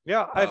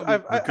 Yeah,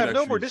 I have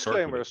no more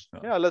disclaimers.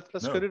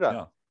 Let's go do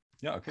that.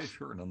 Yeah, okay,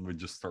 sure. And then we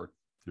just start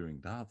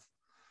doing that.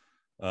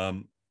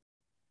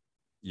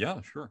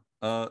 Yeah, sure.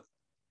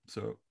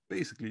 So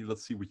basically,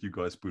 let's see what you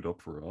guys put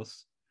up for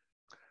us.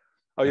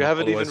 Oh, you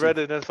haven't even read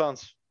it in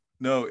advance?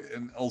 No,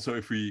 and also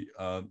if we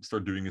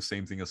start doing the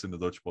same thing as in the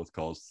Dutch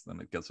podcast, then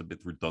it gets a bit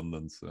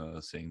redundant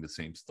saying the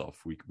same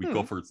stuff. We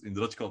covered in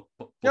the Dutch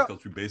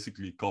podcast, we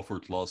basically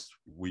covered last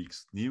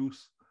week's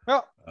news.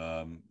 Yeah.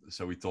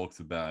 So we talked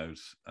about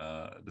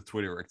the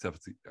Twitter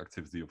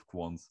activity of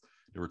Quant.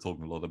 They were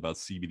talking a lot about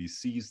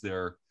CBDCs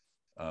there.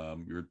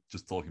 We were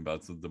just talking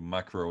about the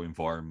macro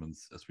environment,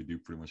 as we do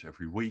pretty much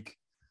every week.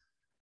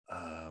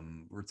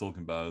 We're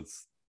talking about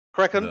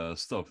Kraken. The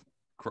stuff.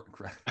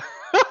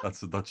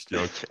 That's a Dutch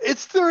joke.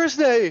 It's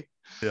Thursday.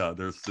 Yeah,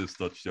 there's this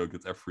Dutch joke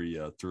that every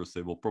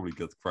Thursday we'll probably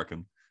get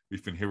Kraken.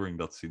 We've been hearing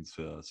that since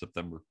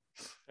September.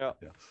 Yeah.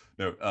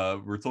 No,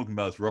 we're talking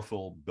about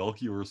Rafael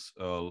Belchior's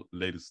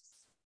latest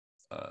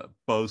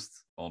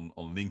post on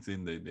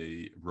LinkedIn.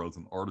 They wrote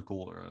an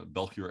article.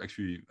 Belgier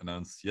actually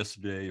announced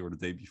yesterday or the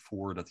day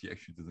before that he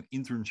actually did an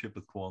internship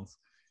at Quant.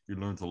 He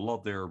learned a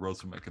lot there, wrote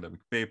some academic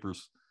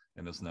papers,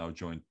 and has now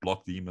joined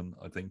Block Demon,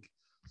 I think,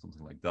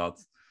 something like that.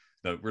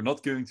 No, we're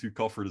not going to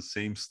cover the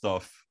same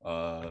stuff,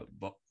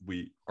 but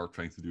we are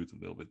trying to do it a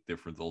little bit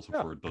different also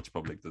for a Dutch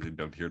public that they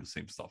don't hear the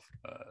same stuff.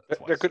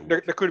 There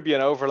could be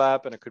an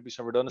overlap and there could be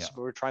some redundancy,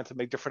 but we're trying to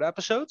make different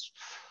episodes.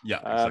 Yeah,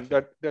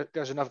 exactly.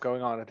 There's enough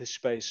going on in this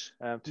space.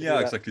 Yeah,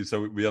 exactly.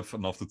 So we have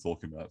enough to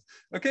talk about.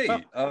 Okay,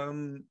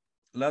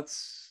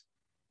 let's...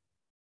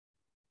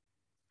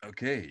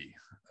 Okay.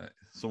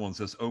 Someone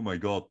says, oh my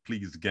god,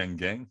 please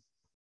gang.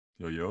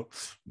 Yo.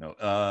 No,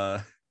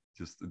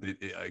 just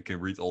I can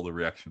read all the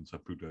reactions. I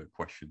put a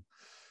question.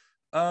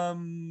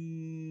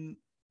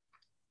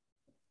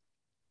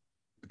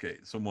 Okay,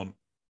 someone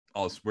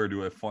asked, where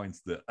do I find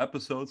the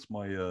episodes?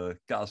 My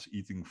kaas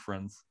eating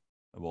friend,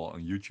 well,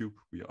 on YouTube.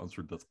 We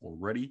answered that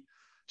already.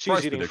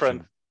 Cheese eating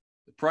friend.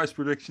 Price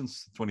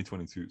predictions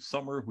 2022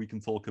 summer. We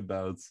can talk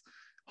about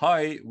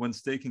when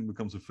staking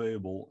becomes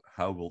available,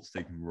 how will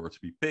staking rewards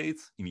be paid?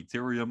 In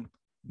Ethereum?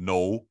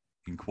 No.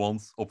 In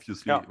Quant,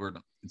 obviously,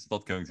 it's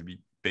not going to be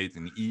paid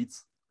in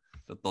ETH.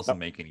 That doesn't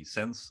make any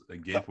sense.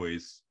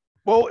 Gateways.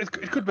 Well, it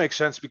could make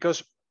sense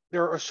because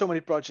there are so many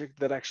projects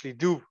that actually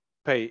do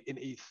pay in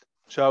ETH.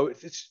 So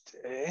it's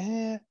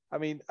I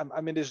mean,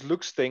 I'm in this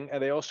Lux thing,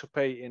 and they also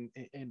pay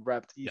in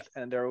wrapped ETH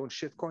and their own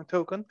shitcoin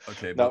token.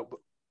 Okay, but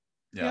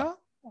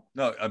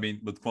no, I mean,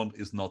 but Quant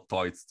is not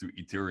tied to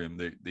Ethereum.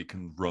 They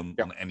can run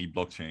on any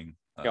blockchain.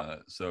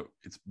 So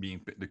it's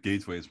the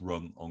gateway is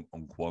run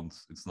on Quant.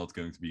 It's not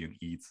going to be an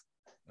ETH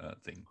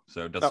thing.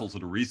 So that's also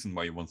the reason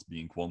why you want to be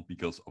in Quant,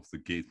 because of the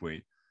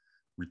gateway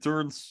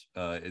returns.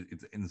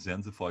 It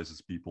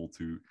incentivizes people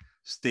to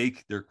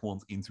stake their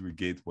Quant into a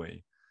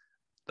gateway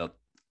that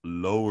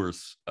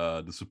lowers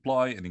the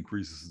supply and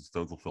increases its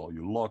total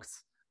value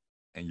locked,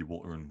 and you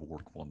will earn more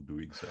Quant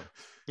doing so.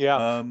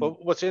 Well,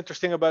 what's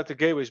interesting about the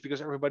gateways,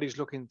 because everybody's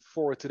looking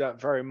forward to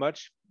that very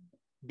much,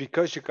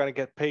 because you're going to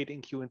get paid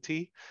in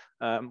QNT.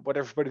 What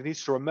everybody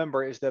needs to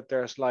remember is that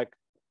there's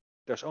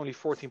only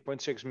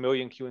 14.6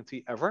 million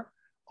QNT ever.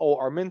 All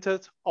are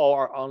minted, all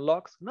are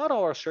unlocked, not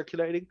all are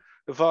circulating.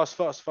 The vast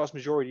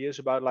majority is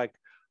about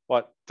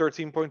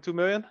 13.2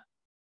 million?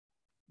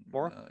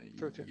 More?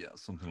 Yeah,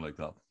 something like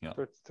that. Yeah.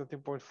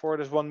 13.4.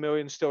 There's 1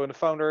 million still in the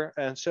founder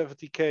and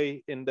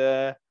 70k in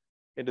the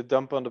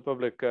dump on the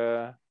public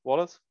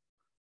wallet,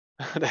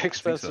 the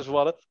expenses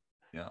wallet.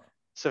 Yeah.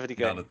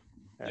 70k.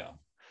 Yeah.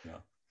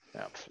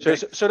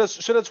 So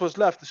that's what's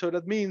left. So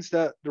that means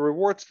that the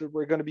rewards that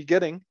we're going to be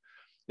getting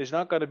is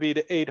not going to be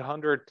the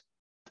 800%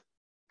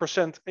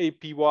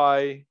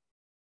 APY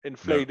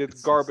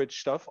inflated garbage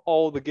stuff.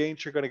 All the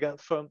gains you're going to get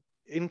from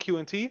in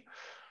QNT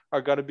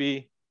are going to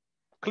be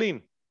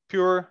clean,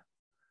 pure,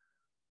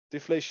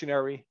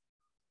 deflationary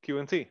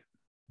QNT.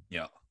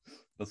 Yeah,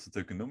 that's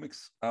the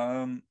tokenomics.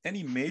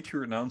 Any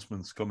major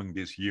announcements coming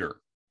this year?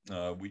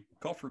 We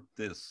covered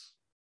this.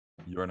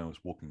 Jarno is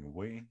walking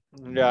away.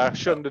 Yeah,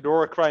 shutting the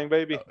door, crying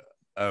baby.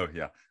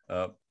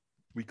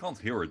 We can't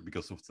hear it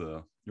because of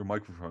your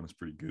microphone is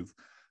pretty good.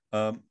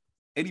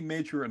 Any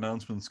major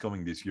announcements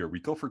coming this year?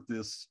 We covered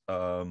this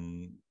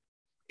in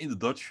the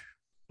Dutch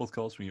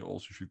podcast. We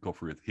also should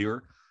cover it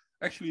here.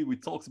 Actually, we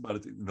talked about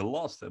it in the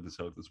last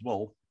episode as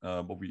well,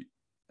 what we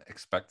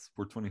expect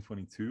for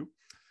 2022.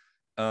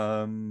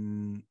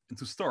 And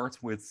to start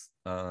with,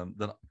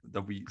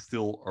 that we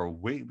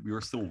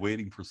are still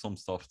waiting for some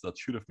stuff that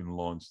should have been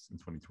launched in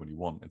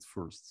 2021 at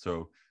first.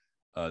 So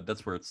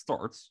that's where it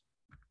starts.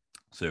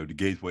 So the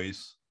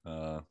gateways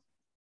are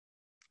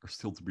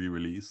still to be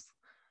released.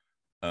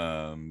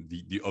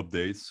 The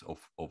updates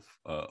of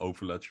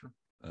Overledger,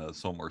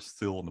 some are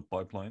still in the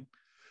pipeline.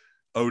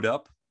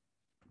 ODAP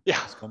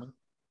is coming.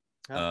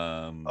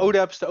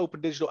 ODAP is the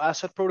Open Digital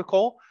Asset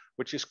Protocol,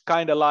 which is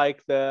kind of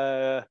like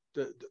the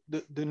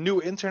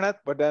new internet,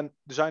 but then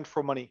designed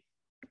for money.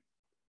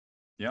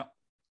 Yeah.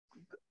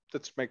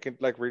 Let's make it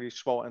really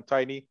small and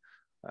tiny.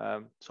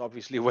 It's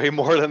obviously way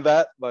more than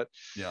that, but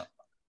yeah.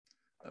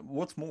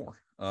 What's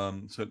more?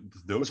 So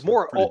those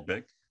are pretty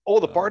big. All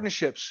the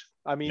partnerships.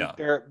 I mean,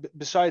 they're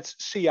besides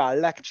SIA,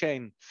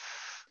 LACchain.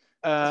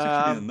 That's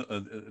actually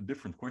a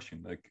different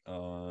question.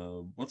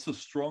 What's the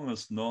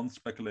strongest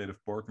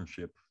non-speculative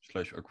partnership /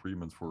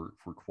 agreement for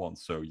Quant?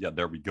 So yeah,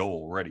 there we go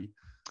already.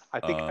 I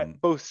think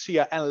both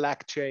SIA and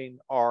LACchain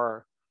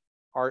are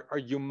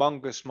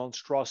humongous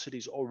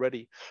monstrosities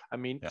already. I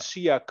mean,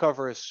 SIA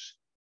covers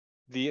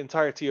the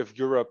entirety of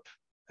Europe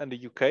and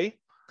the UK.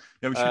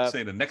 Yeah, we should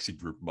say the Nexi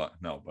group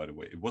now, by the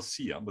way. It was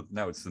SIA, but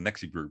now it's the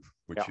Nexi group,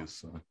 which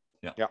is,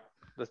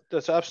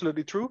 that's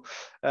absolutely true.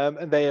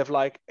 And they have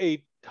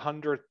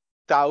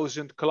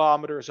 800,000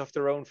 kilometers of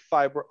their own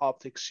fiber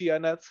optic SIA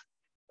net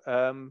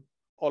all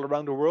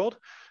around the world.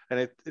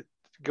 And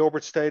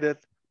Gilbert stated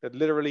that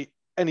literally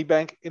any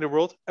bank in the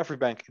world, every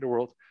bank in the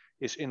world,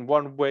 is in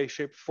one way,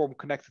 shape, or form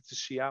connected to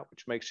SIA,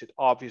 which makes it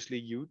obviously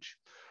huge.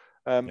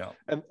 And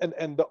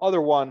the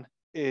other one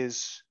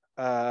is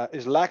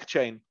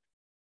LACchain,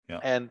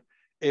 And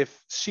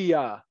if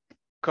SIA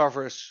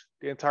covers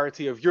the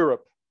entirety of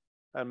Europe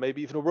and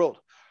maybe even the world,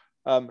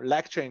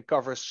 LagChain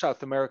covers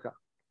South America,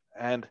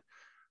 and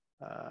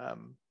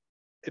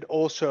it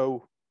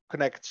also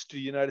connects to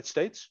the United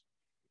States.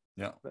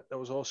 Yeah, that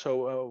was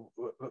also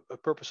a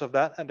purpose of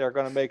that, and they're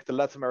going to make the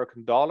Latin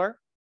American dollar.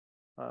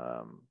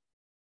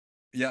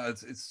 Yeah,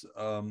 it's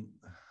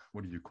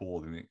what do you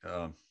call it?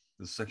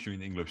 This is actually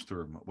an English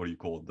term. What do you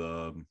call it?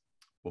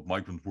 What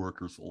migrant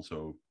workers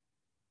also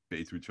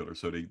pay to each other.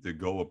 So they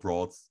go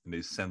abroad and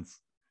they send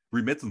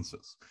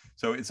remittances.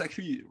 So it's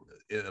actually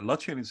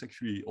LagChain is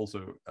actually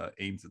also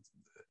aimed at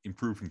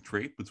improving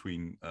trade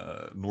between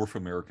North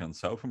America and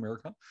South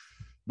America,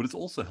 but it's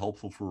also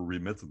helpful for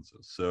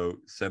remittances. So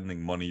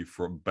sending money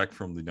back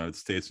from the United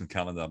States and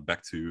Canada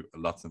back to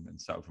Latin and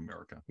South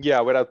America. Yeah,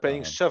 without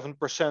paying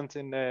 7%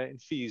 in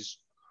fees.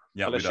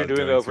 Yeah, unless you're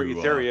doing over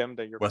Ethereum,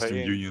 then you're Western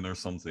paying Union or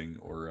something,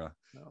 or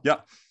yeah.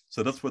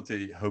 So that's what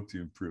they hope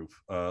to improve.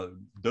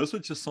 Those are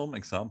just some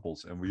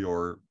examples, and we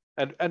are.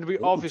 And we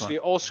obviously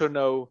also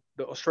know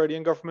the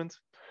Australian government.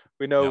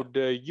 We know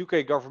the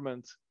UK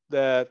government,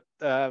 that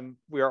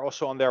we are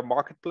also on their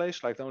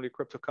marketplace, like the only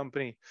crypto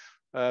company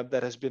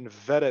that has been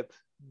vetted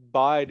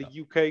by the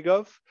UK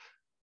gov.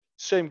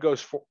 Same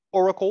goes for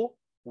Oracle.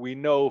 We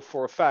know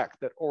for a fact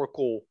that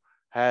Oracle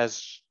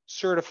has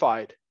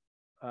certified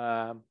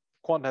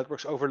Quant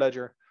Networks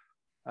Overledger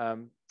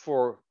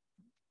for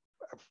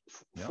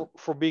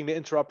being the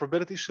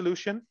interoperability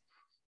solution.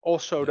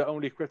 Also, the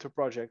only crypto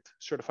project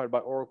certified by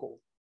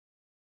Oracle.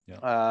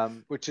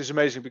 Which is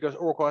amazing, because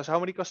Oracle has how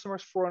many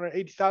customers?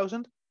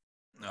 480,000?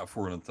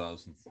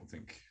 400,000, I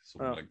think,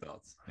 something like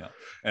that. Yeah,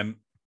 and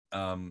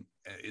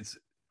it's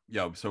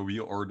so we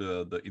are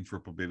the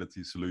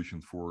interoperability solution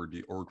for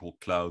the Oracle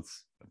Cloud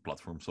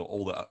platform. So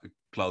all the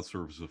cloud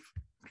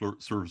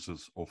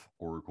services of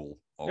Oracle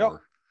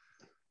are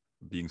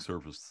being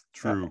serviced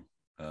through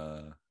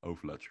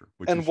Overledger,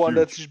 which is one huge.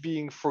 that's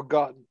being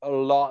forgotten a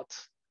lot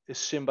is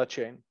Simba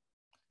Chain.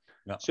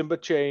 Simba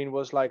Chain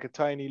was like a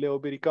tiny little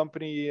bitty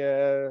company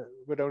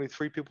with only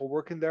 3 people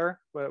working there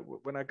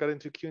when I got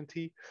into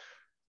QNT.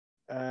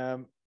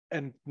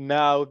 And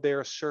now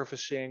they're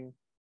servicing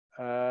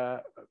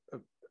a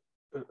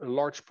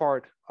large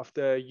part of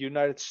the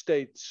United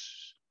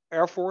States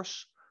Air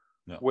Force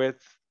with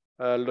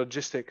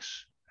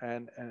logistics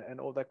and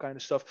all that kind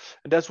of stuff.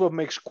 And that's what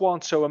makes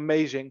Quant so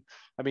amazing.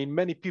 I mean,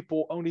 many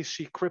people only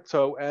see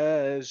crypto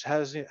as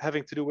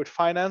having to do with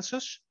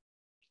finances,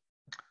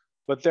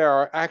 but there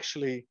are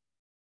actually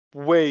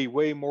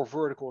way more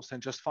verticals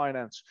than just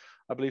finance.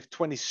 I believe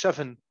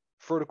 27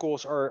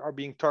 verticals are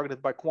being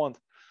targeted by Quant.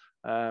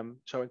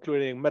 So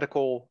including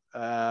medical,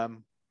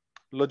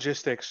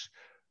 logistics,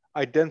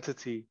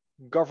 identity,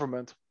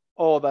 government,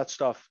 all that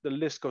stuff. The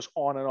list goes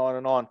on and on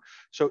and on.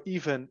 So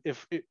even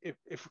if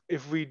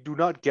we do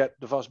not get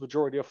the vast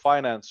majority of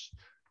finance,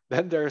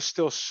 then there are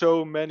still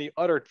so many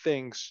other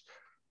things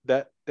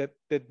that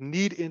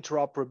need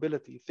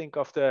interoperability. Think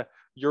of the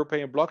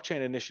European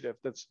blockchain initiative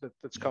that's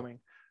coming.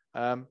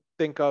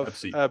 Think of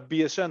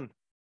BSN,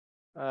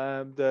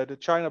 the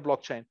China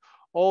blockchain.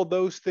 All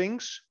those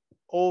things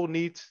all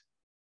need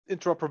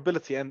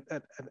interoperability, and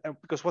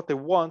because what they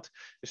want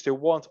is they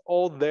want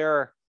all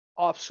their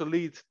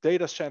obsolete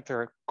data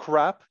center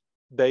crap,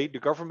 the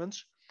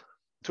governments,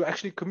 to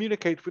actually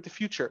communicate with the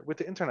future, with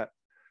the internet.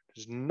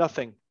 There's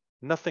nothing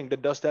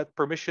that does that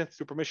permission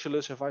to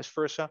permissionless and vice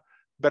versa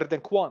better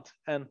than Quant.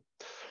 And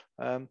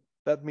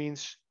that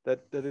means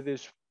that it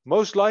is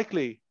most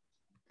likely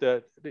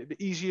the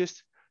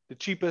easiest, the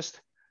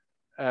cheapest,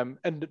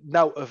 and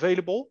now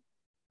available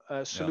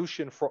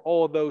solution for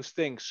all of those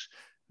things,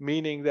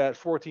 meaning that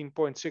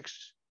 14.6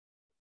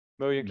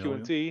 million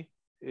QNT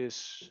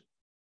is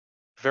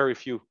very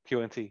few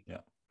QNT.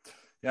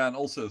 Yeah, and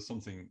also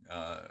something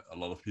a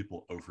lot of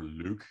people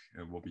overlook,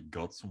 and what we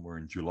got somewhere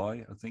in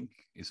July, I think,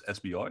 is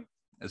SBI.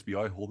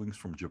 SBI Holdings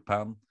from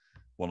Japan,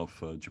 one of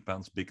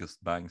Japan's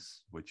biggest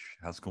banks, which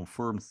has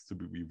confirmed to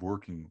be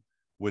working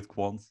with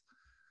Quant.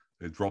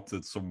 They dropped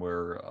it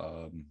somewhere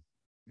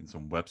in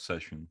some web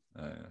session.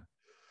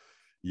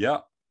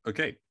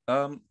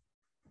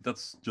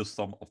 That's just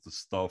some of the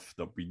stuff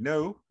that we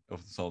know,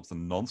 of some of the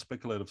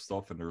non-speculative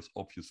stuff, and there's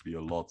obviously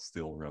a lot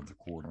still around the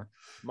corner.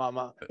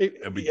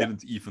 And we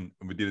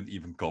didn't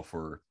even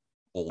cover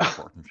all the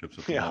partnerships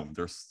at the moment.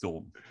 There's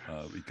still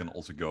we can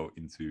also go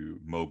into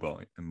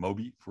mobile and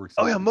Mobi, for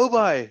example. Oh yeah,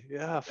 Mobi.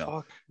 Yeah,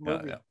 fuck.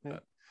 Mobi.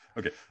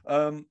 Okay.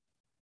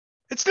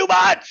 It's too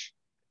much.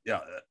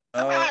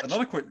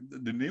 Another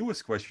the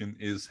newest question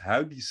is,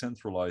 how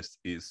decentralized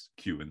is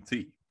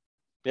QNT?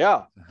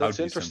 Yeah, that's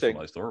how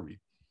decentralized are we?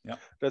 Yeah,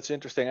 that's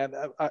interesting, and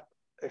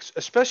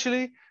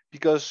especially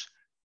because,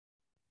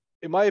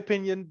 in my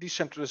opinion,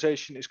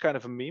 decentralization is kind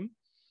of a meme.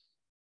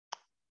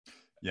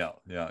 Yeah,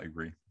 I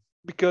agree.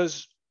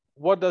 Because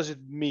what does it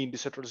mean,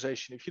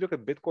 decentralization? If you look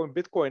at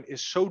Bitcoin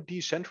is so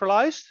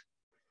decentralized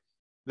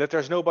that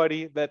there's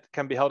nobody that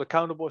can be held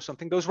accountable if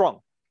something goes wrong.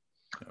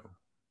 No.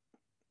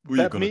 Who are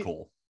you going to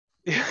call?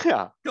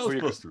 Yeah,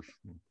 Ghostbusters.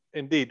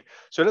 Indeed.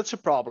 So that's a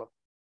problem.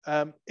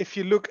 if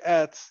you look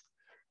at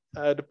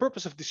the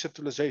purpose of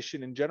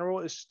decentralization in general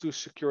is to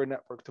secure a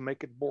network, to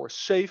make it more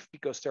safe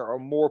because there are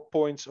more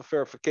points of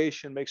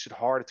verification, makes it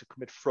harder to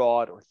commit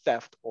fraud or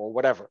theft or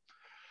whatever.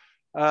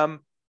 But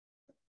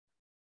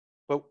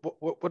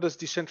what does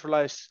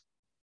decentralized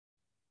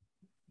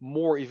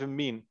more even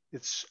mean?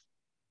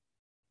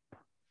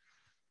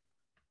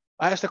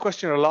 I ask the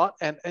question a lot,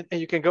 and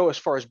you can go as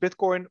far as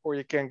Bitcoin, or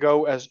you can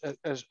go as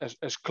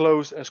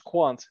close as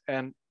Quant.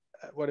 And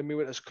what I mean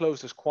with as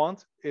close as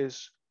Quant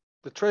is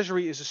the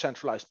treasury is a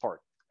centralized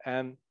part,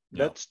 and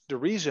that's the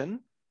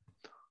reason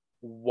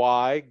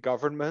why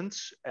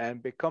governments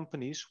and big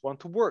companies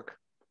want to work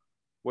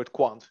with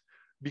Quant,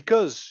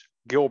 because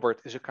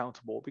Gilbert is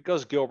accountable,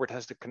 because Gilbert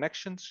has the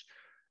connections,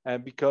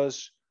 and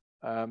because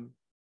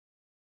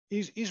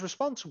he's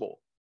responsible.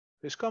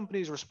 His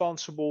company is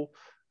responsible,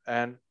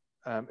 and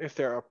if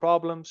there are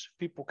problems,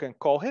 people can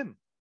call him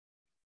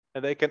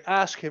and they can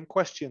ask him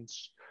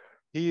questions.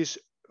 He is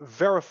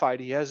verified.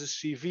 He has a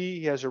CV.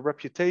 He has a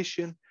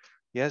reputation.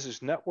 He has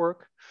his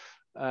network.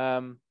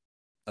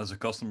 As a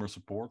customer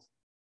support?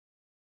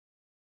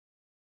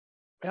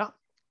 Yeah.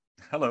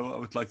 Hello, I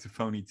would like to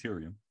phone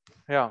Ethereum.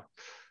 Yeah.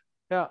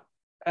 Yeah.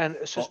 And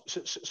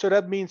so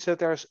that means that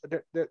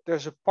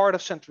there's a part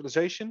of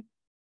centralization,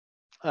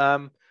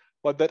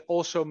 but that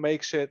also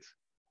makes it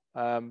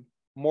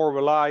more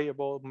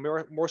reliable,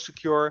 more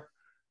secure.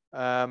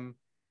 I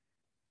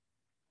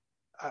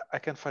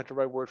can't find the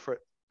right word for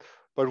it.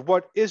 But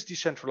what is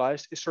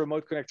decentralized is the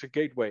remote connector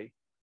gateway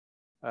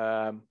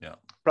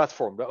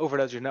platform, the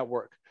overledger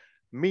network,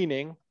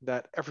 meaning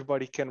that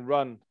everybody can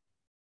run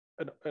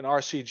an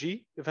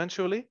RCG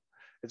eventually.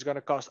 It's going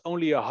to cost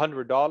only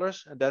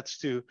 $100, and that's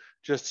to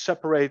just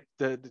separate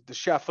the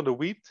chaff from the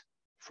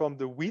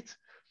wheat,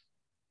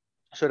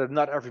 so that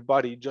not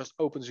everybody just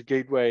opens a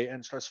gateway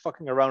and starts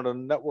fucking around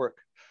on the network.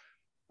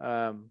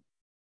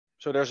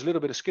 So there's a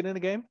little bit of skin in the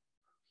game.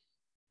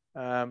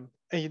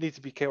 And you need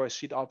to be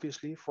KYC'd,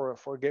 obviously, for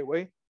a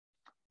gateway.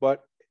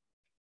 But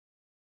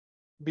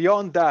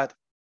beyond that,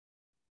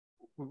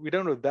 we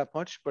don't know that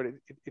much, but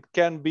it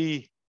can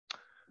be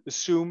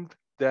assumed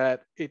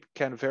that it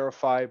can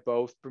verify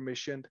both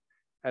permissioned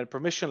and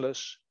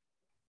permissionless,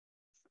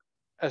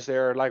 as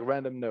they're like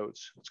random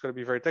nodes. It's going to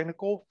be very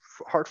technical,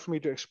 hard for me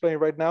to explain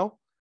right now.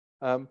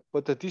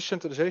 But the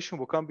decentralization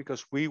will come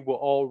because we will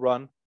all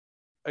run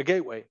a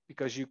gateway,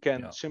 because you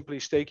can simply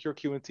stake your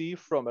QNT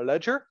from a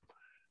ledger,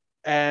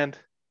 and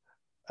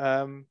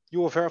you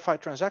will verify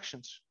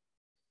transactions.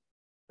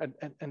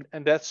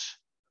 And that's,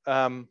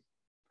 in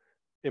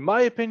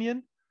my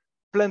opinion,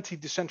 plenty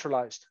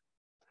decentralized.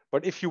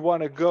 But if you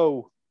want to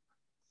go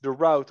the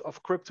route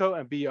of crypto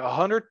and be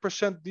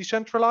 100%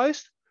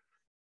 decentralized,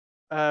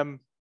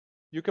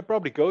 you can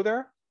probably go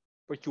there,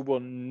 but you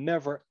will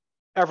never,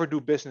 ever do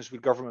business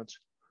with governments.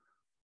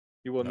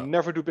 You will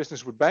never do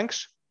business with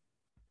banks,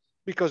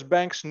 because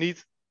banks need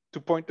to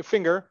point the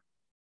finger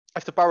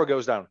if the power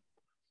goes down.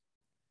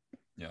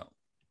 Yeah,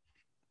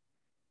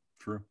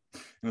 true.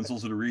 And it's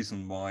also the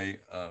reason why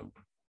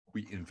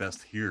we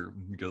invest here,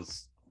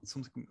 because it's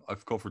something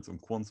I've covered on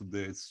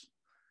Quantupdates,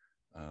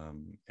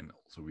 and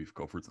also we've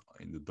covered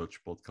in the Dutch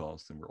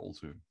podcast, and we're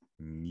also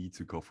need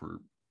to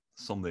cover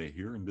someday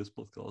here in this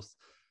podcast,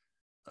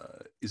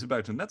 is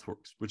about the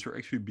networks which are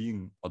actually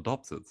being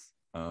adopted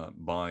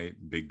by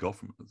big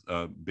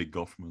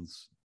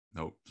governments,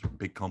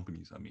 big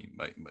companies. I mean,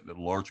 by the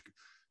large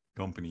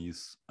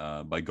companies,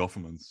 by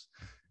governments,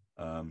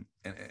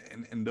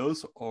 and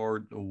those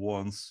are the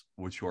ones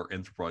which are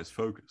enterprise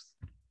focused.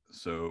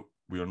 So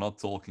we are not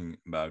talking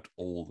about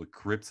all the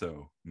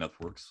crypto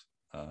networks,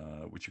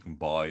 which you can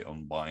buy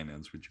on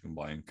Binance, which you can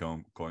buy in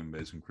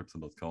Coinbase and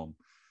Crypto.com.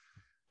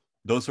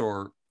 Those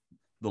are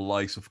the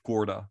likes of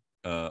Corda,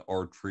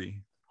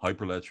 R3,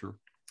 Hyperledger,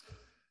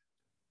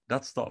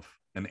 that stuff,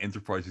 and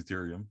Enterprise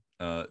Ethereum.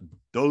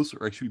 Those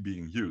are actually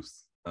being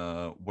used,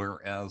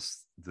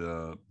 whereas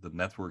the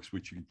networks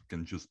which you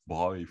can just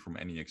buy from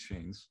any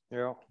exchange,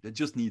 they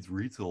just need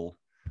retail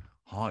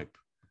hype.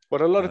 What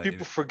a lot of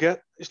people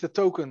forget is the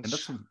tokens. And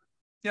that's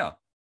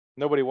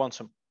nobody wants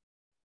them.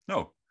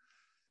 No.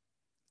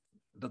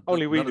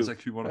 Only we do. That is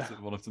actually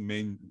one of the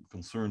main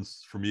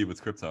concerns for me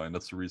with crypto, and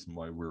that's the reason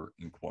why we're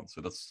in Quant. So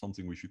that's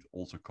something we should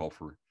also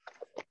cover,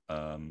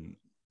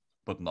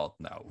 but not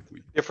now.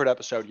 Different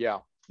episode, yeah.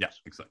 Yeah,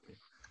 exactly.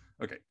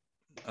 Okay.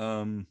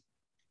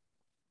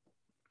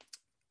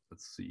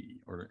 Let's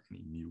see. Are there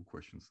any new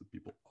questions that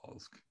people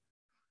ask?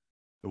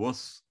 There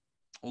was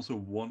also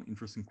one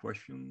interesting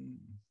question.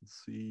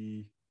 Let's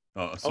see.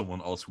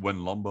 Someone asked when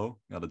Lambo.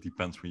 Yeah, that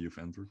depends when you've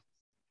entered.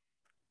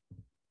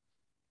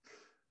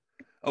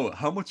 Oh,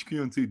 how much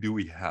QNT do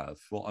we have?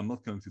 Well, I'm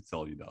not going to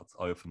tell you that.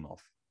 I have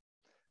enough.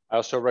 I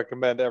also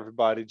recommend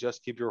everybody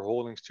just keep your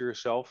holdings to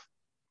yourself.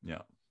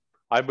 Yeah.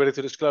 I'm willing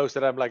to disclose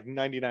that I'm like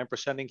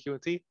 99% in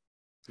QNT.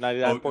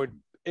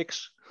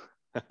 99.x.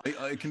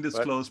 I can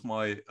disclose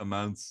my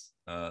amounts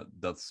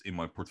that's in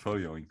my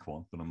portfolio in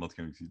Quant, but I'm not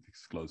going to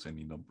disclose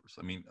any numbers.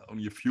 I mean,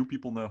 only a few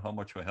people know how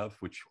much I have,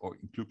 which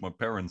include my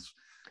parents.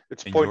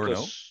 It's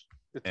pointless.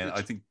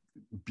 I think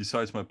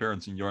besides my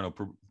parents in Jarno,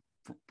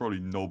 probably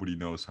nobody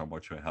knows how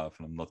much I have,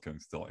 and I'm not going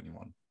to tell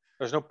anyone.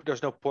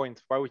 There's no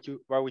point. Why would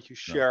you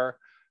share? No.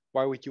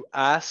 Why would you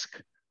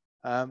ask?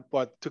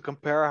 But to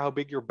compare how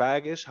big your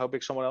bag is, how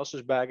big someone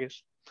else's bag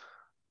is,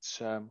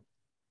 it's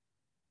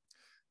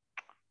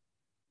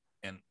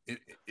and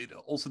it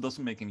also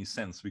doesn't make any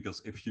sense,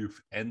 because if you've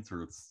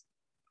entered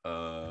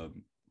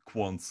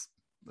quants,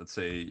 let's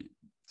say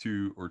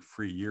 2 or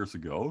 3 years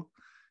ago,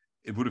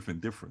 it would have been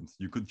different.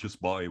 You could just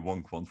buy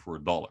one quant for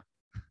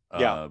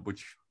 $1,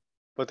 which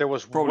but there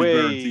was probably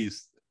way,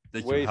 guarantees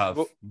that you have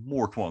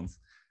more quants.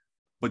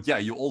 But yeah,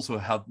 you also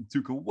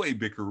took a way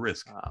bigger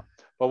risk.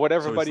 But what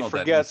everybody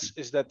forgets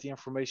is that the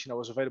information that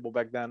was available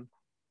back then,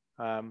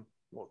 there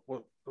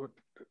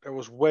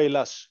was way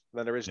less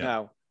than there is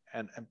now,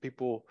 and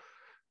people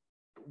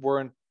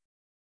weren't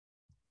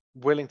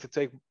willing to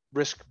take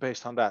risk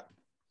based on that.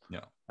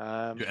 Yeah,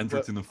 you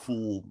entered in a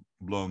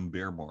full-blown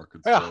bear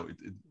market, so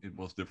it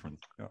was different.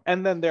 Yeah.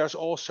 And then there's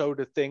also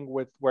the thing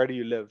with where do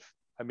you live?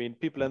 I mean,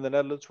 people in the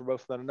Netherlands, we're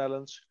both in the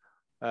Netherlands.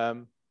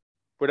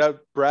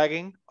 Without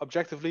bragging,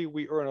 objectively,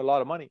 we earn a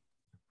lot of money.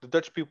 The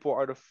Dutch people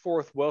are the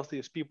 4th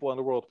wealthiest people in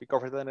the world. We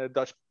covered that in a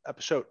Dutch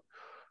episode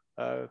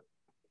a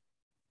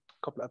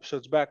couple of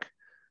episodes back.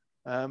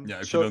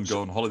 If you don't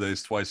go on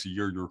holidays twice a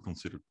year, you're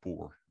considered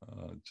poor.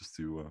 Just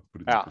to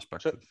put it in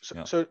perspective.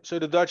 So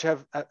the Dutch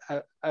have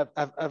a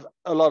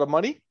lot of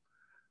money,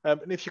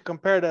 and if you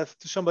compare that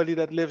to somebody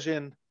that lives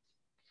in,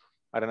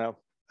 I don't know,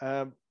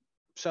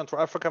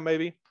 Central Africa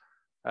maybe,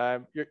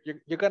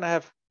 you're gonna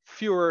have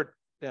fewer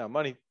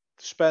money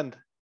to spend,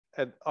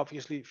 and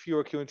obviously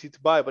fewer QNT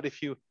to buy. But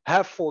if you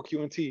have 4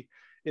 QNT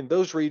in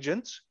those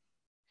regions,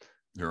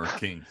 you're a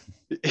king.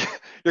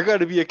 You're going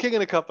to be a king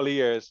in a couple of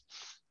years.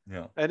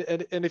 Yeah.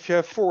 And if you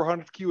have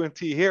 400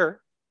 QNT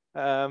here,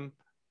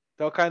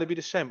 they'll kind of be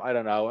the same. I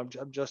don't know.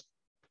 I'm just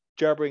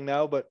jabbering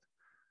now, but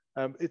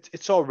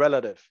it's all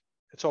relative.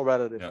 It's all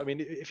relative. I mean,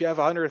 if you have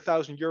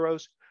 100,000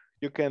 euros,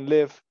 you can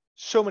live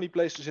so many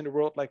places in the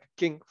world like a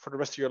king for the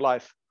rest of your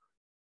life.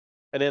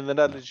 And in the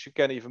Netherlands, you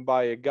can't even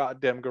buy a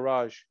goddamn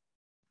garage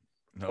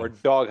or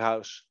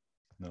doghouse.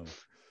 No,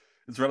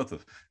 it's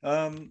relative.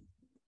 Then,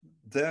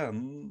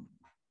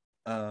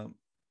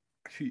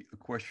 actually, a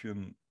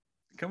question: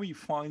 can we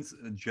find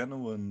a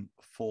genuine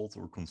fault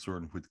or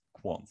concern with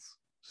quants?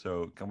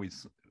 So, can we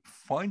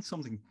find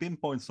something,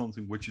 pinpoint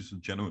something which is a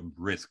genuine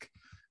risk?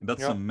 And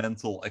that's a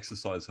mental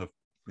exercise I've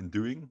been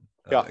doing,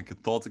 like a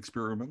thought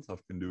experiment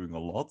I've been doing a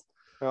lot.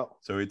 Yeah.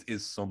 So it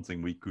is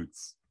something we could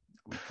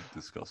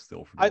discuss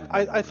still.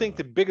 I think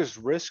the biggest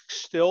risk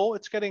still,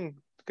 it's getting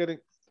the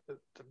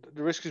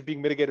risk is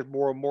being mitigated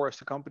more and more as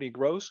the company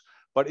grows.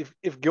 But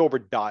if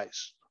Gilbert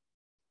dies,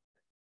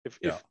 if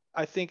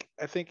I think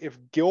if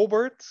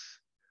Gilbert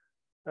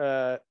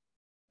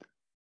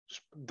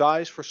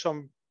dies for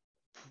some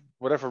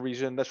whatever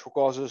reason, natural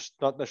causes,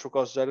 not natural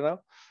causes, I don't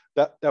know,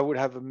 that would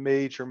have a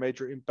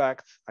major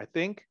impact, I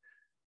think,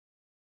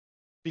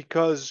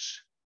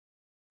 because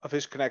of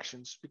his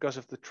connections, because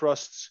of the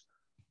trust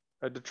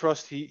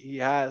he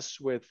has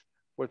with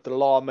the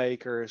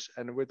lawmakers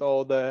and with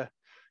all the,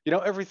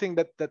 everything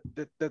that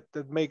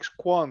makes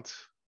Quant,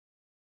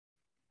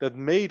 that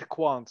made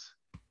Quant,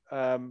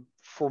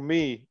 for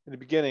me in the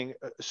beginning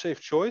a safe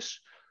choice,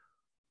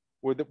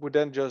 would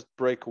then just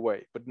break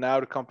away. But now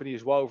the company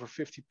is well over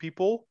 50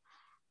 people.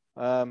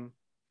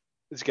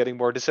 It's getting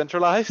more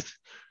decentralized.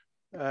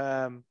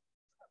 I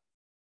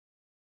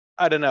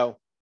don't know,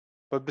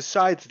 but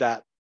besides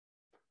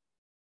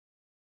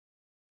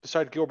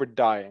Gilbert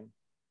dying,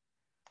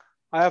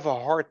 I have a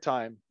hard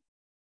time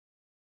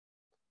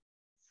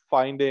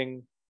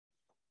finding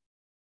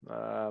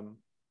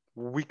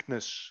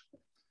weakness.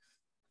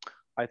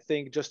 I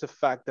think just the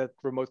fact that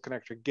remote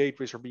connector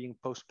gateways are being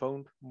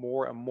postponed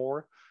more and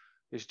more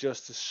is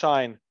just a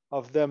sign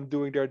of them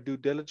doing their due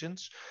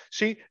diligence.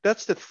 See,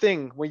 that's the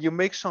thing. When you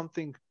make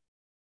something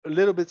a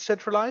little bit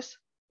centralized,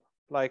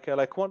 like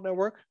Quant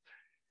Network,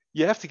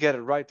 you have to get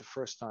it right the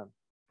first time.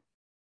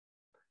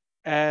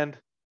 And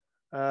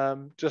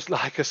just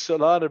like a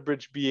Solana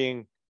bridge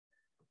being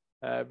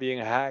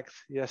hacked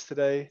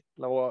yesterday,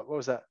 what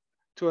was that?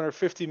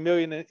 250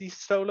 million in ETH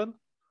stolen.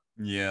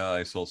 Yeah,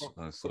 I saw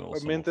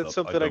minted,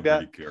 something like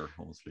that. I don't really that. care,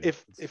 honestly.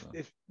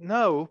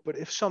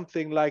 If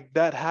something like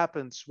that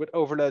happens with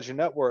Overledger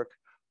Network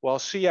while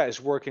SIA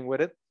is working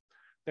with it,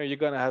 then you're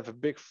gonna have a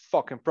big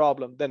fucking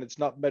problem. Then it's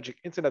not magic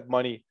internet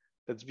money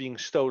that's being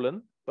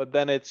stolen, but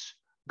then it's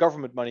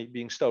government money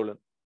being stolen.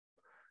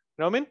 You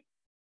know what I mean?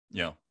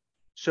 Yeah.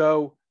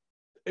 So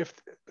if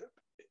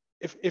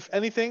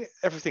anything,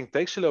 everything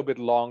takes a little bit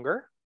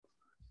longer.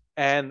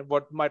 And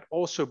what might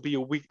also be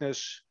a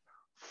weakness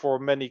for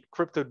many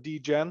crypto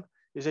degen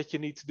is that you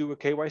need to do a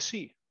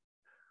KYC.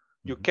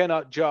 You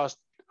cannot just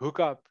hook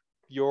up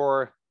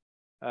your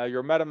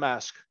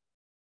MetaMask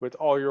with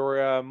all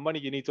your money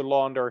you need to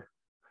launder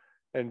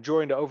and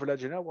join the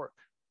Overledger network.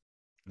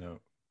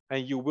 No.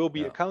 And you will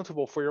be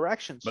accountable for your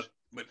actions.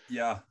 But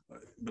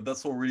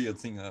that's already a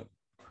thing.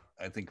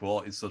 I think,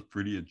 it's not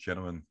really a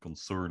genuine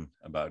concern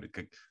about it.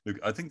 Look,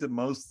 I think the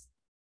most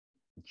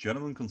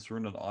genuine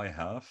concern that I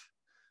have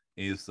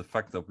is the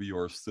fact that we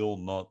are still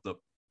not that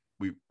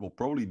we will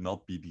probably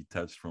not be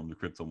detached from the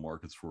crypto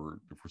markets for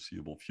the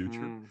foreseeable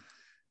future.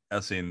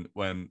 As in,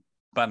 when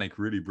panic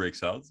really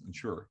breaks out, and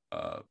sure,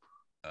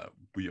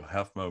 we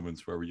have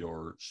moments where we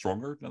are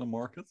stronger than the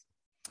market,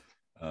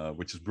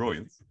 which is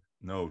brilliant.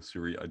 No,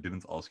 Siri, I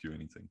didn't ask you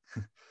anything.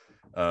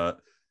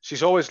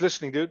 She's always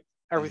listening, dude.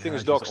 Everything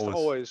is doxed,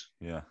 always.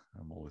 Yeah,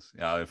 I'm always.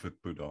 Yeah, I have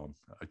it put on.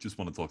 I just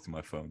want to talk to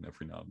my phone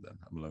every now and then.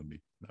 I'm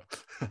lonely.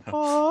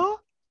 No.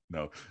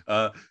 No.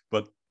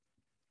 But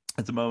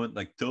at the moment,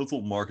 like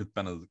total market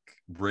panic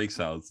breaks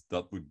out,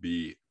 that would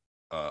be,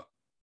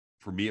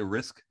 for me, a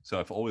risk. So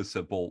I've always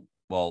said,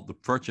 well, the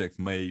project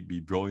may be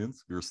brilliant.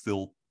 We're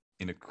still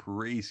in a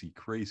crazy,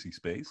 crazy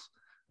space.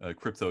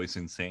 Crypto is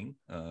insane.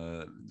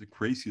 The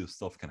craziest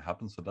stuff can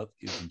happen. So that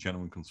is a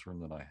genuine concern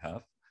that I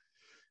have.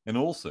 And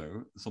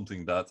also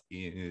something that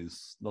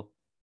is not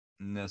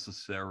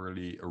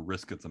necessarily a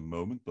risk at the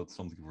moment, but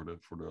something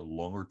for the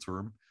longer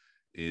term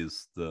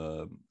is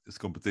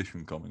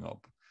competition coming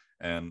up.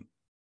 And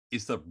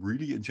is that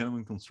really a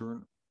genuine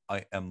concern?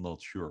 I am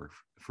not sure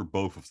for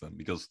both of them,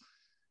 because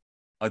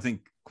I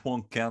think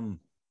Quant can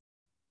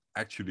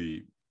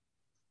actually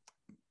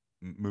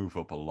move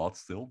up a lot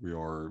still. We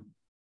are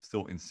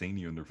still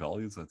insanely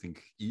undervalued. I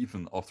think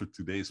even after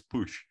today's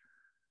push,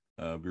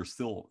 we're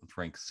still at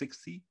rank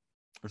 60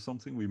 or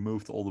something. We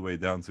moved all the way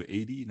down to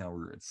 80. Now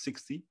we're at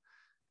 60.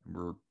 And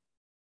we're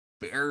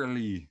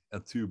barely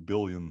at 2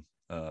 billion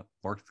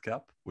market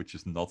cap, which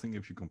is nothing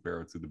if you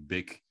compare it to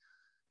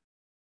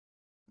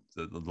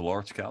the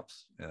large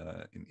caps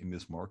in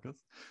this market.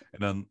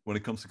 And then when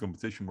it comes to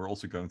competition, we're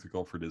also going to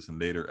cover this in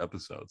later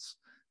episodes.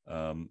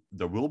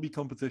 There will be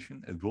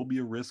competition. It will be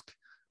a risk,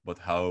 but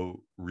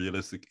how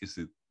realistic is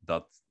it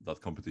that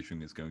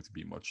competition is going to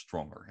be much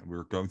stronger? And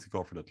we're going to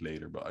cover that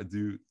later. But I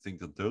do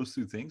think that those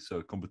two things,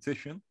 so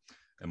competition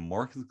and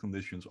market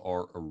conditions,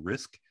 are a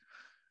risk.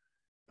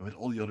 And with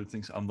all the other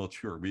things, I'm not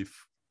sure. We've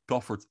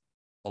covered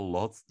a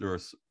lot.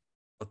 There's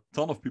a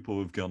ton of people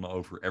who've gone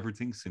over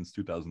everything since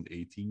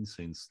 2018,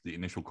 since the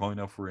initial coin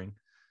offering.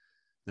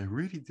 They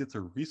really did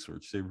their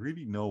research. They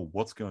really know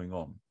what's going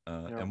on.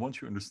 And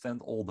once you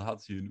understand all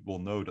that, you will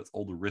know that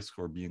all the risks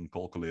are being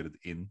calculated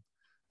in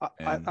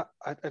and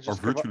are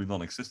virtually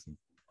non-existent.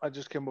 I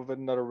just came up with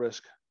another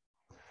risk.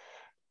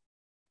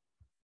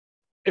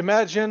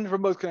 Imagine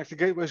remote connected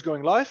gateways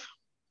going live.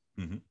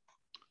 Mm-hmm.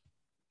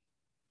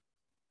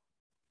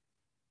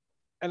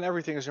 And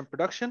everything is in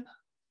production.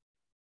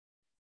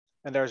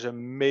 And there's a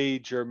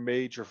major,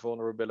 major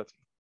vulnerability.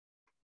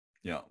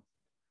 Yeah.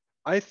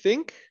 I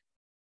think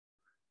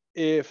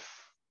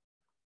if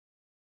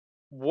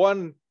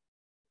one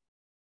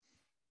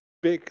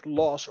big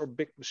loss or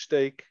big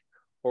mistake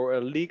or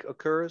a leak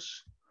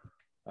occurs,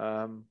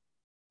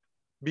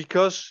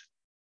 because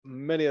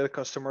many of the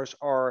customers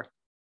are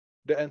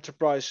the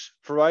enterprise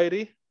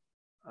variety,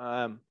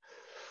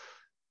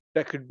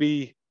 that could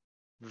be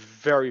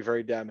very,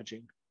 very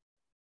damaging.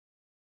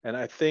 And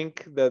I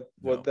think that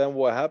what then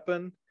will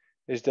happen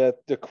is that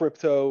the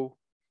crypto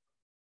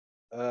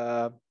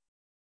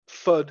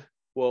FUD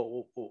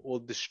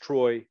will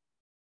destroy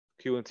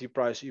QNT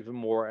price even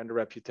more, and the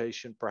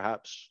reputation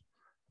perhaps.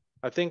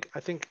 I think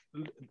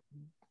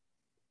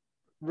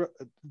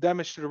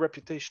damage to the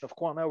reputation of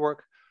Quant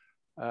Network,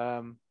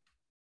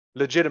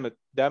 legitimate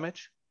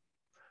damage,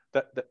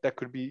 that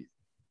could be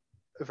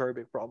a very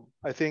big problem.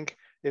 I think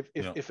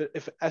if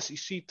an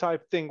SEC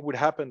type thing would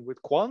happen with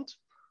Quant,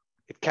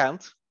 it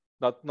can't.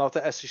 Not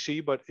the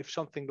SEC, but if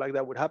something like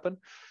that would happen,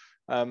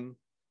 that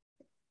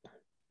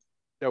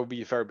would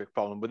be a very big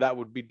problem. But that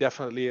would be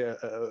definitely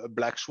a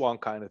black swan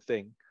kind of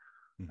thing.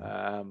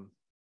 Mm-hmm.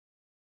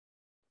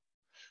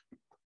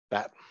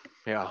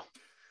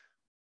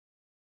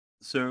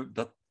 So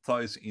that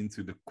ties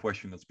into the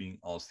question that's being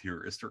asked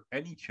here. Is there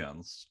any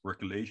chance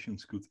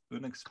regulations could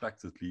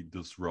unexpectedly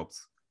disrupt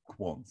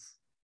Quant?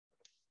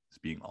 It's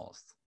being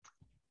asked.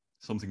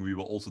 Something we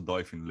will also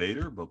dive in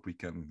later, but we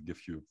can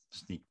give you a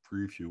sneak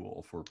preview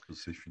of our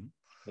position.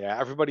 Yeah,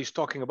 everybody's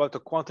talking about the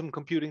quantum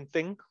computing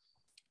thing.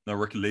 No,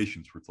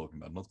 regulations we're talking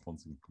about, not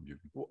quantum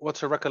computing.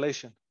 What's a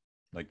regulation?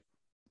 Like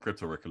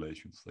crypto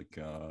regulations, like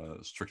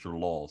stricter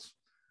laws.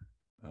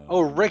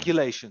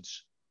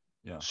 Regulations.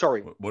 Yeah.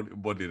 Sorry.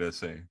 What did I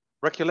say?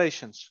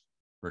 Regulations.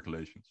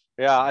 Regulations.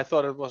 Yeah, I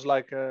thought it was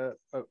like a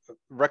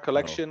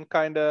recollection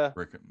kind of.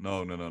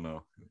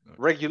 No.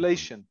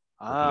 Regulation.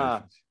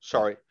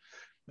 Sorry.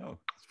 No,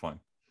 it's fine.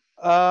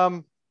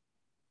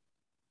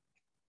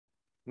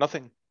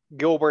 Nothing.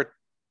 Gilbert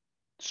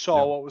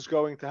saw what was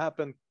going to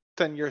happen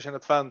 10 years in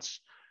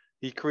advance.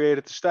 He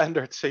created the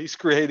standards, so he's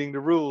creating the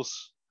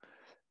rules.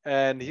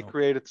 And he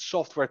created the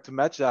software to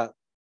match that.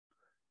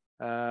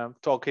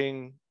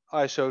 Talking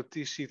ISO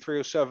TC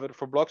 307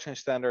 for blockchain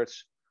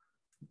standards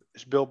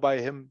is built by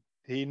him.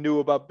 He knew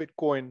about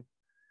Bitcoin.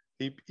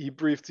 He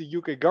briefed the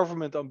UK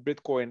government on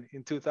Bitcoin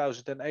in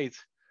 2008.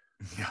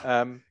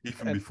 Yeah,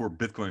 even before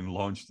Bitcoin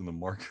launched in the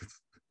market.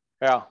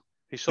 Yeah,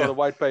 He saw the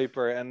white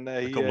paper and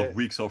a couple of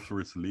weeks after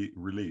its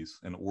release,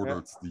 and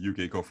ordered the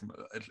UK government.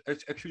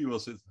 Actually,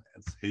 was it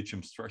at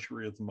HM's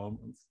Treasury at the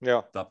moment? Yeah.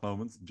 At that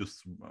moment,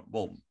 just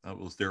I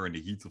was there in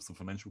the heat of the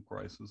financial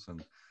crisis,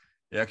 and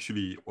he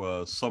actually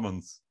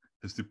summoned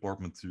his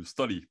department to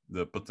study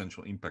the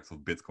potential impact of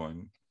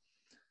Bitcoin.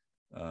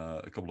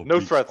 A couple of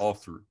weeks threat.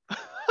 After.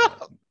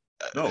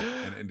 No,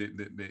 and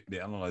they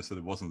analyzed that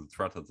it wasn't a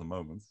threat at the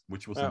moment,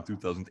 which was in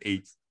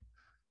 2008.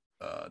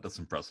 That's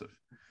impressive.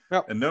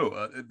 Yeah. And no,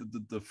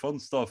 the fun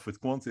stuff with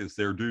Quant is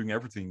they're doing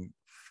everything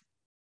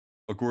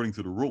according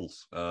to the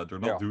rules. They're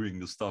not doing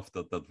the stuff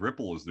that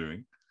Ripple is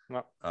doing.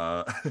 No.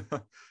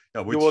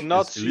 Which will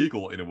not is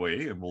illegal in a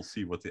way, and we'll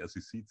see what the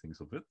SEC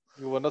thinks of it.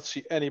 You will not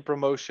see any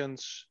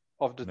promotions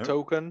of the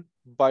token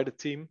by the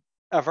team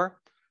ever.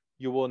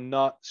 You will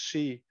not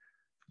see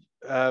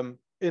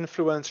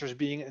influencers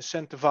being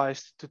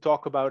incentivized to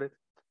talk about it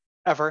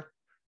ever.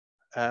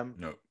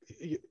 No.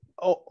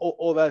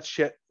 All that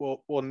shit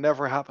will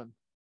never happen.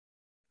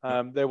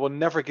 They will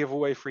never give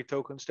away free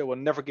tokens. They will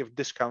never give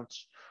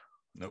discounts.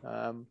 Nope.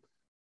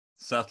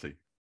 Sadly.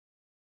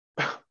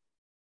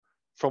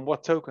 From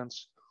what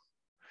tokens?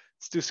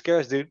 It's too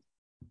scarce, dude.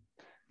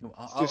 No,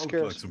 I would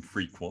like some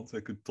free Quant. I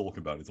could talk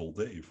about it all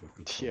day if I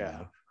could.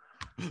 Yeah.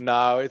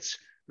 No, it's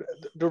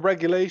the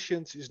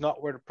regulations is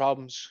not where the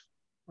problems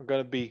are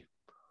going to be.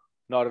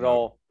 Not at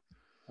all.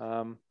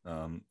 And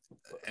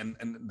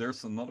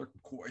there's another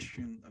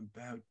question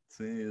about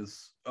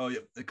this. Oh yeah,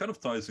 it kind of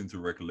ties into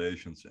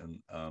regulations, and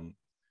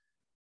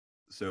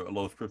so a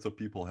lot of crypto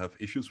people have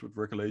issues with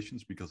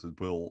regulations because it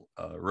will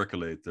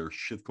regulate their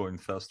shitcoin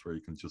fest where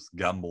you can just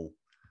gamble.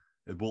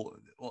 It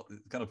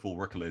kind of will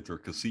regulate their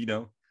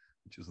casino,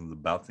 which isn't a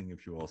bad thing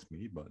if you ask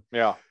me. But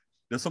yeah,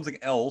 there's something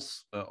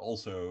else.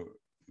 Also,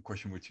 a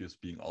question which is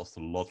being asked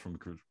a lot from the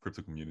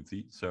crypto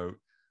community. So,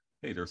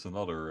 hey, there's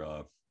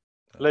another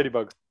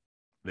ladybug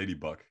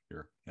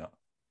here. Yeah.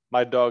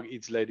 My dog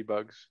eats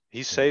ladybugs.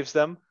 He saves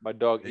them. My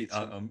dog eats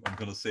them. I'm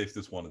gonna save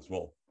this one as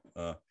well.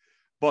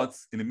 But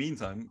in the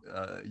meantime,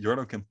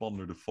 Jarno can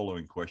ponder the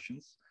following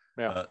questions.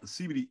 Yeah.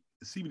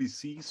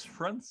 CBDC's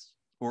friends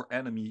or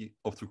enemy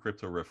of the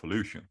crypto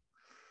revolution?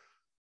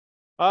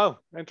 Oh,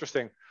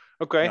 interesting.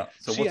 Okay. Yeah,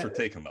 so what's your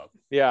take on that?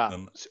 Yeah.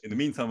 And in the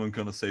meantime, I'm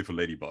gonna save a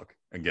ladybug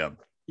again.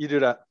 You do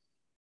that.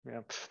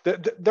 Yeah.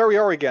 There we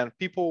are again.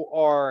 People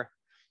are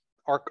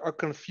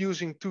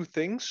confusing two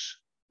things,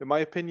 in my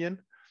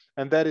opinion,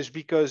 and that is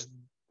because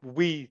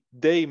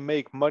they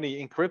make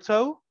money in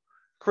crypto.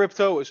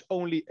 Crypto is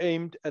only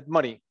aimed at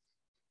money,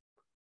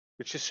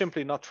 which is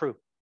simply not true.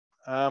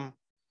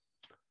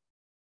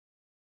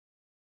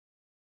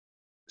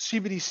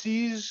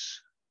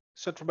 CBDCs,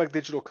 central bank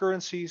digital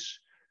currencies,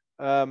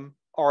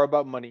 are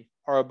about money,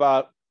 are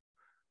about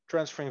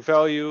transferring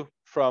value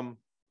from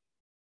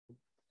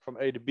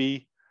A to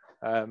B,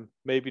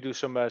 maybe do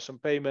some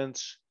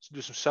payments,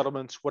 do some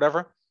settlements,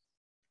 whatever.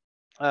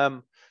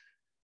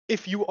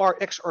 If you are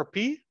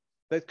XRP,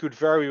 that could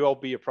very well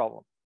be a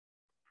problem.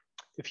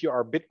 If you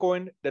are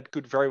Bitcoin, that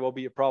could very well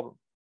be a problem.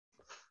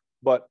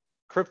 But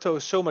crypto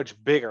is so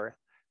much bigger.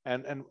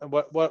 And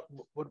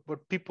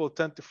what people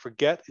tend to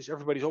forget is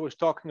everybody's always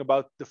talking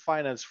about the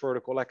finance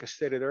vertical, like I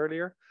stated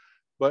earlier.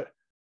 But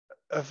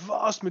a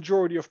vast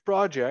majority of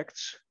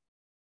projects,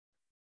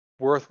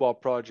 worthwhile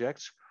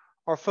projects,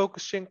 are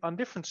focusing on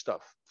different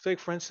stuff. Take,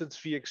 for instance,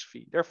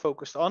 VXV. They're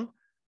focused on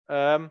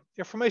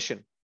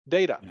information,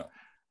 data. Yeah.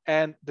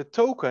 And the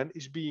token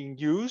is being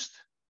used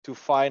to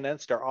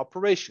finance their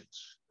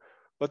operations.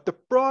 But the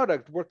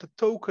product, what the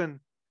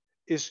token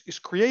is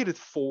created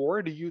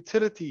for, the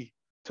utility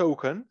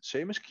token,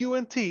 same as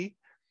QNT,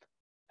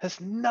 has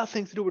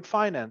nothing to do with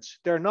finance.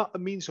 They're not a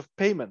means of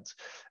payment.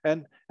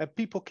 And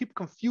people keep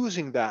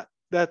confusing that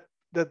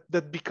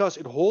because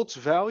it holds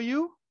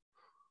value,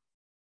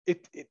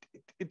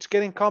 it's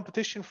getting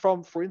competition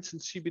from, for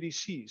instance,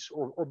 CBDCs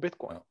or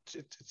Bitcoin.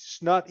 Yeah.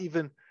 It's not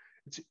even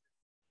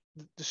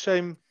the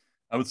same.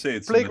 I would say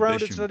it's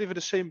playground. It's not even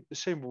the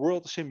same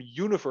world, the same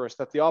universe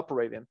that they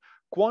operate in.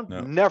 Quant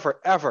never,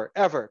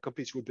 ever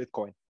competes with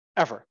Bitcoin,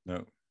 ever.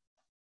 No.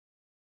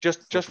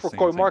 Just for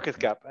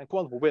CoinMarketCap, and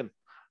Quant will win.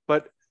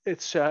 But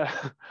it's yeah,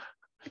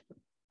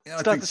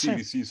 I think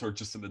CBDCs are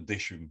just an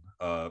addition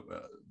to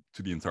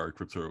the entire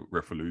crypto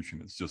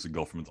revolution. It's just a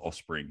government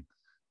offspring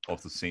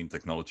of the same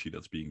technology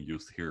that's being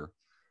used here.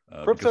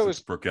 Crypto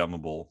is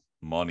programmable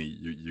money.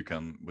 You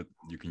can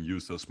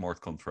use those smart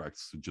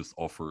contracts to just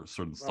offer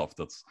certain stuff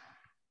that's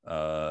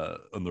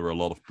under a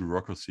lot of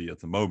bureaucracy at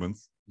the moment.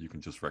 You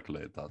can just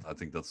regulate that. I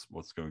think that's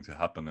what's going to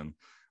happen. And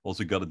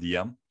also got a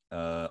DM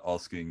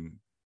asking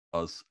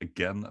us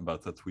again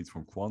about that tweet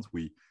from Quant.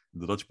 In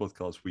the Dutch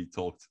podcast, we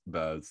talked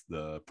about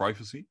the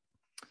privacy.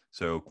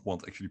 So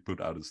Quant actually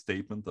put out a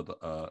statement that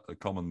a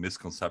common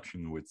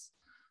misconception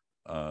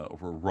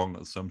of a wrong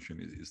assumption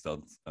is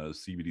that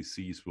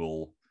CBDCs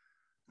will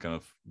kind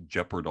of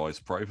jeopardize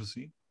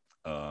privacy.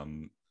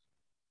 And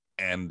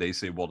they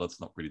say, well, that's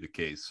not really the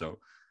case. So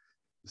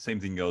the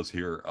same thing goes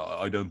here.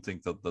 I don't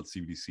think that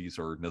CBDCs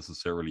are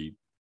necessarily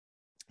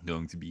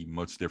going to be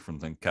much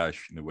different than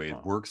cash in the way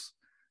it works.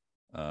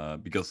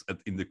 Because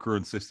in the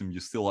current system, you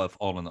still have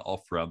on and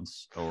off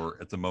ramps, or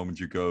at the moment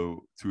you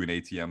go to an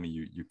ATM and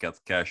you get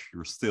cash,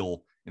 you're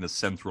still in a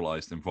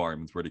centralized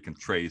environment where they can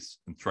trace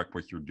and track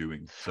what you're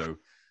doing. So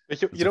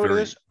but you know what it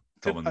is?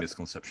 Common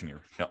misconception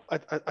here. Yeah.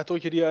 I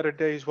told you the other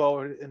day as well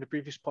in the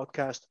previous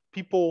podcast,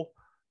 people,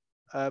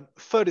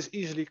 FUD is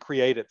easily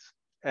created.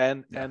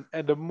 And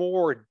the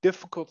more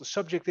difficult the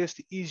subject is,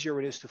 the easier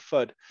it is to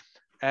FUD.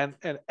 And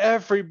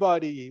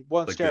everybody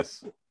wants like to have,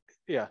 this.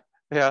 Yeah.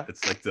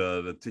 It's like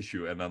the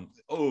tissue, and then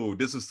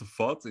this is the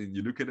FUD, and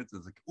you look at it,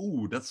 it's like,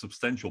 that's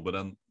substantial. But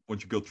then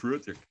once you go through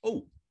it, you're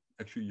like,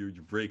 actually you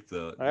break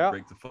the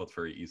FUD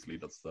very easily.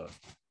 That's the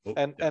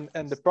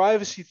and the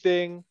privacy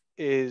thing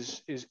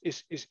is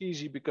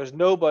easy because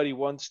nobody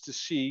wants to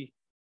see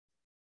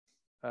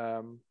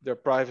their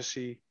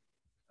privacy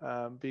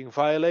being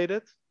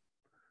violated.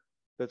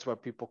 That's why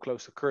people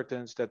close the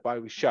curtains. That's why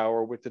we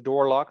shower with the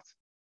door locked.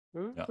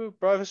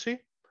 Privacy.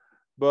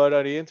 But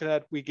on the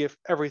internet, we give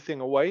everything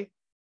away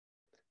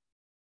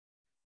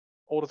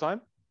all the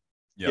time.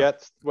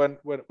 Yet when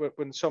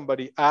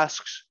somebody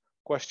asks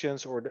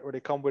questions or they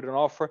come with an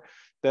offer,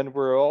 then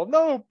we're all,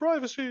 no,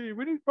 privacy,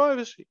 we need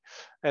privacy.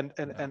 And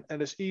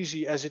as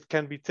easy as it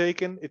can be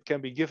taken, it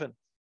can be given,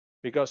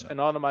 because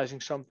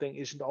anonymizing something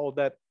isn't all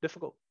that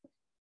difficult.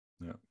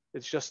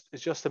 It's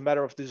just a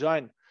matter of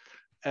design.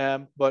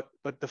 But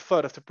the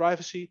FUD of the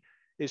privacy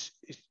is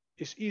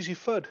easy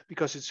FUD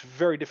because it's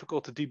very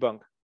difficult to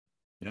debunk.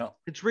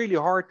 It's really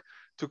hard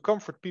to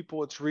comfort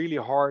people. It's really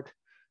hard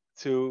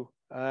to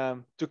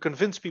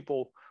convince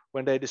people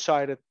when they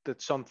decided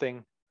that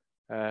something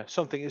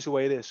is the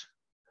way it is.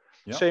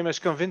 Same as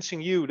convincing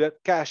you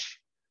that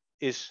cash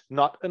is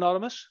not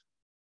anonymous.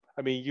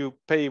 I mean, you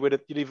pay with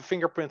it, you leave a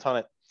fingerprint on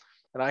it,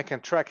 and I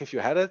can track if you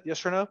had it,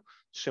 yes or no.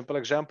 Simple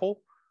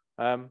example.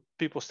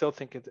 People still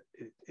think it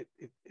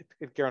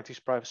guarantees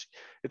privacy.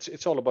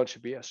 It's all a bunch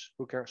of BS.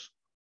 Who cares?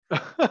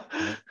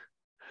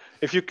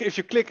 If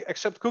you click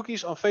accept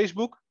cookies on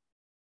Facebook,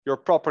 you're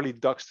properly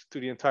doxed to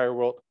the entire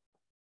world.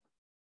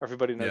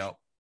 Everybody knows.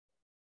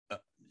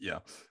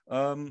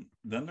 Then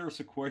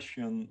there's a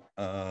question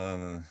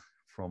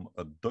from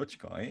a Dutch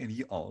guy, and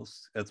he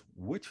asked, at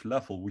which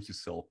level would you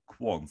sell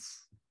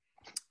quants?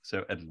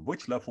 So at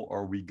which level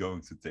are we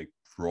going to take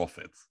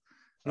profit?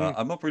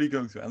 I'm not really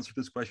going to answer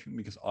this question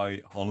because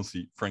I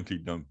honestly, frankly,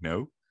 don't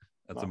know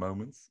at the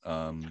moment.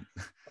 I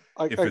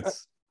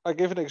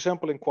gave an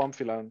example in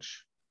Quamfy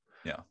Lounge.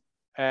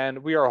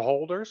 And we are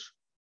hodlers.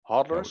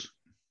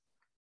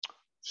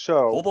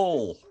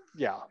 So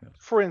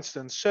for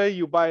instance, say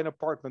you buy an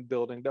apartment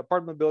building. The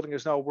apartment building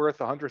is now worth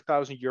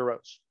 100,000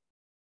 euros.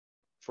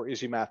 For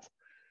easy math,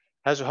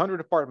 has 100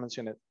 apartments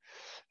in it.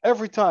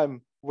 Every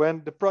time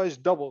when the price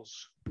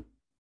doubles,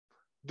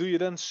 do you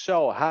then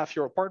sell half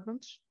your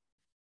apartments,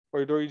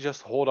 or do you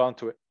just hold on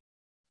to it?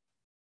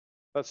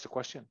 That's the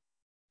question.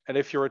 And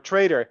if you're a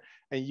trader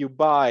and you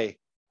buy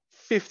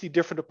 50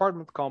 different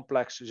apartment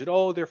complexes in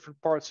all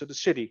different parts of the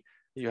city,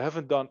 and you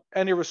haven't done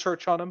any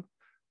research on them,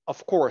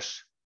 of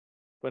course,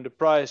 when the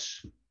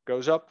price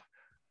goes up,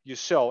 you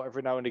sell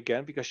every now and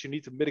again because you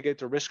need to mitigate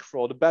the risk for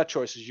all the bad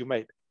choices you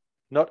made.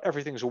 Not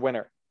everything's a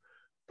winner.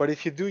 But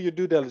if you do your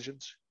due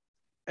diligence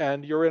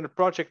and you're in a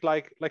project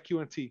like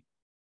QNT,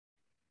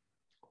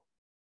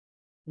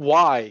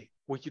 why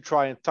would you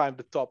try and time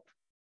the top?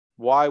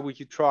 Why would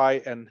you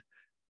try and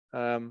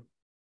I'm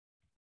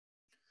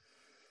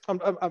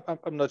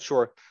not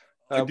sure.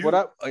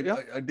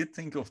 I did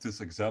think of this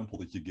example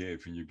that you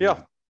gave, and you gave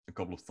it a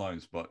couple of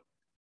times, but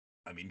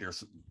I mean,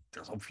 there's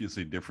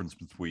obviously a difference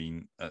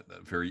between a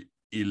very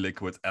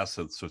illiquid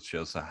assets such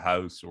as a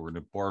house or an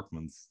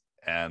apartment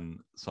and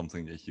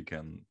something that you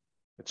can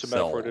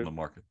sell on the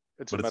market.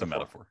 It's a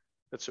metaphor.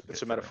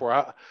 It's a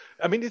metaphor.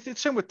 I mean,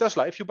 it's same with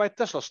Tesla. If you buy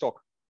Tesla stock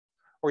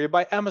or you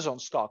buy Amazon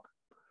stock,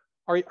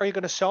 are you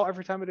going to sell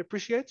every time it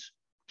appreciates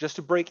just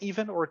to break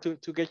even or to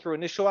get your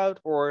initial out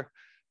or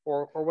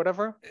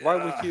whatever?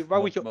 Why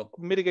would you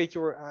mitigate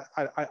your?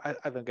 I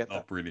don't get that.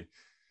 Not really.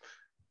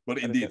 But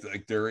indeed,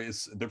 like there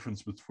is a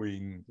difference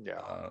between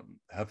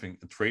having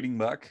a trading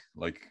bag.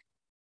 Like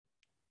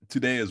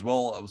today as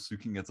well, I was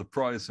looking at the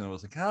price and I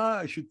was like,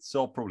 I should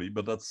sell probably.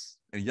 But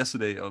and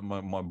yesterday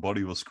my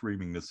body was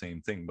screaming the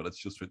same thing. But it's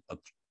just with a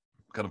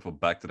kind of a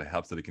bag that I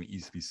have that I can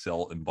easily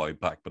sell and buy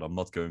back. But I'm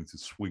not going to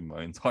swing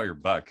my entire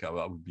bag. I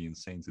would be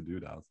insane to do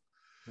that.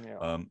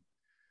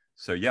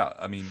 So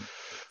I mean,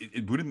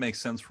 it wouldn't make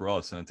sense for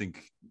us. And I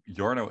think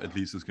Jarno at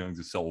least is going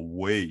to sell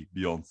way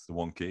beyond the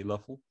 1K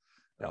level.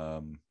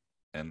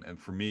 And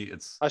for me,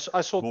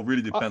 will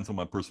really depend on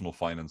my personal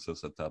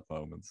finances at that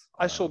moment.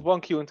 I sold one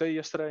Q&A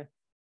yesterday.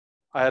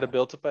 I had a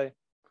bill to pay.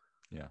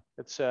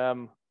 It's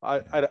I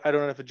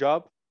don't have a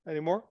job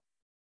anymore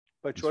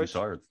by choice.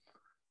 Retired.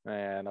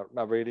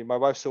 Not really. My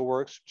wife still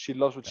works. She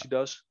loves what she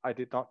does. I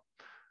did not.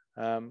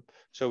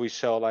 So we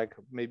sell like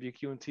maybe a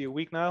Q&A a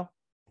week now,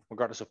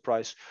 regardless of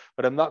price.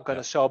 But I'm not going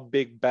to sell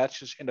big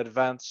batches in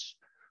advance,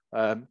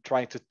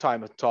 trying to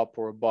time a top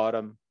or a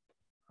bottom.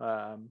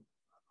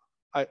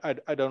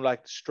 I don't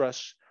like the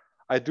stress.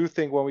 I do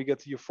think when we get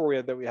the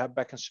euphoria that we have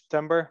back in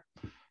September,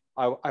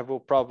 I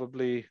will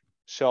probably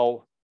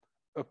sell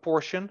a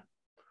portion,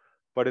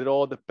 but it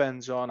all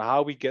depends on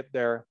how we get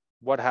there,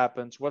 what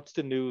happens, what's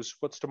the news,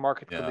 what's the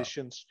market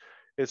conditions.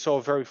 It's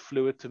all very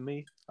fluid to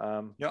me.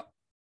 Yeah,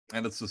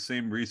 and it's the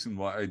same reason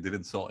why I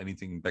didn't sell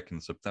anything back in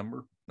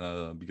September,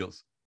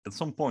 because at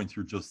some point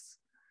you're just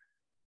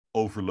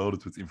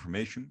overloaded with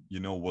information. You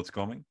know what's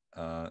coming,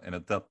 and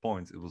at that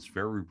point it was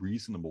very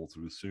reasonable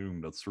to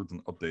assume that certain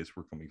updates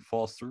were coming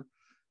faster,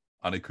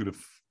 and I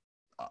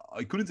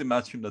couldn't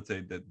imagine that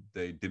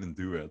they didn't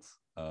do it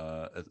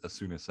as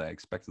soon as I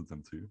expected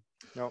them to.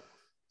 No.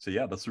 So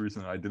yeah, that's the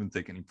reason I didn't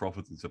take any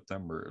profit in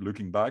September.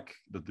 Looking back,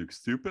 that looks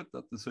stupid,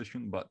 that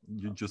decision, but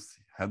you just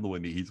handle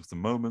in the heat of the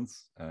moment,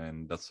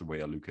 and that's the way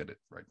I look at it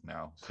right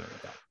now. So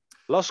yeah.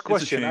 Last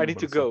question. Shame, I need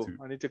to go.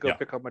 I need to go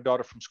pick up my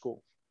daughter from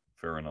school.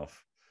 Fair enough.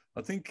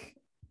 I think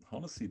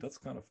honestly that's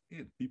kind of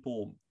it.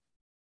 People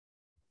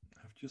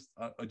have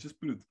I just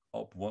put it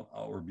up 1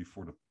 hour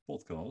before the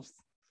podcast.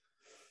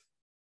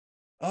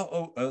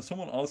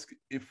 Someone asked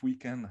if we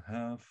can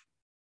have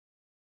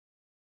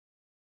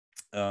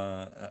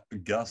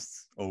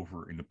guests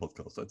over in the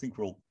podcast. I think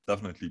we'll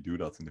definitely do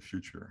that in the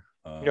future.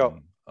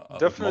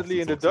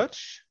 Definitely in the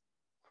Dutch.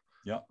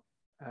 Yeah,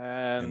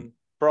 and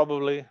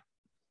probably.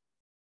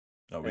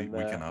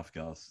 We can have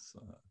guests.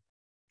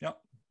 Yeah,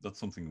 that's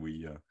something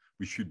we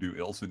should do.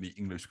 Also, the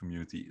English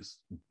community is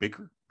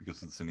bigger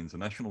because it's an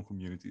international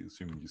community,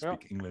 assuming you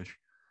speak English.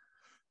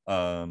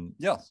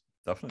 Yes,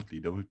 definitely,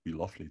 that would be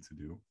lovely to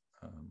do.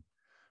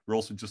 We're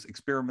also just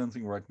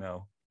experimenting right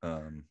now.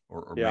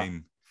 Our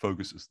main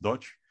focus is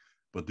Dutch,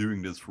 but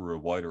doing this for a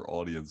wider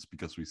audience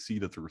because we see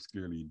that there is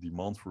clearly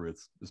demand for it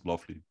is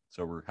lovely.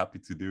 So we're happy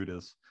to do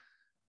this,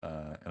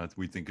 and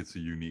we think it's a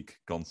unique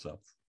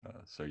concept.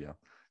 So yeah,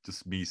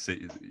 just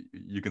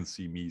you can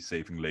see me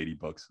saving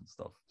ladybugs and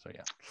stuff. So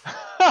yeah.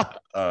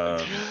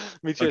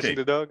 Me chasing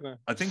the dog. No.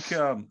 I think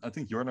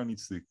Jorna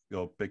needs to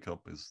go pick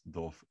up his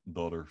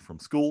daughter from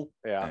school,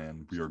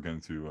 and we are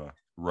going to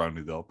round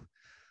it up.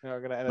 Yeah,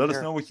 we're gonna end Let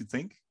us know what you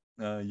think.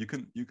 You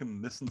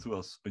can listen to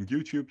us on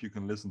YouTube. You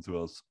can listen to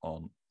us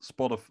on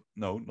Spotify.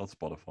 No, not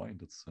Spotify.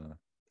 That's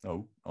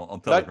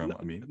on Telegram.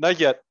 I mean, not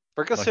yet.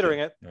 We're considering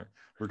it. Yeah,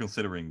 we're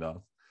considering that.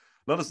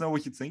 Let us know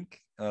what you think.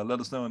 Let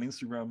us know on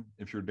Instagram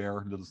if you're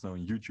there. Let us know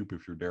on YouTube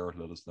if you're there.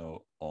 Let us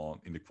know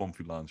in the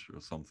Quamfy Lounge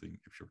or something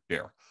if you're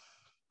there.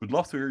 We'd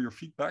love to hear your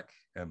feedback,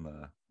 and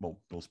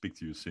we'll speak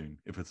to you soon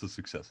if it's a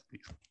success.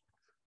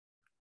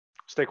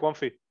 Stay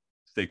Quamfy.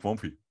 Stay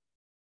Quamfy.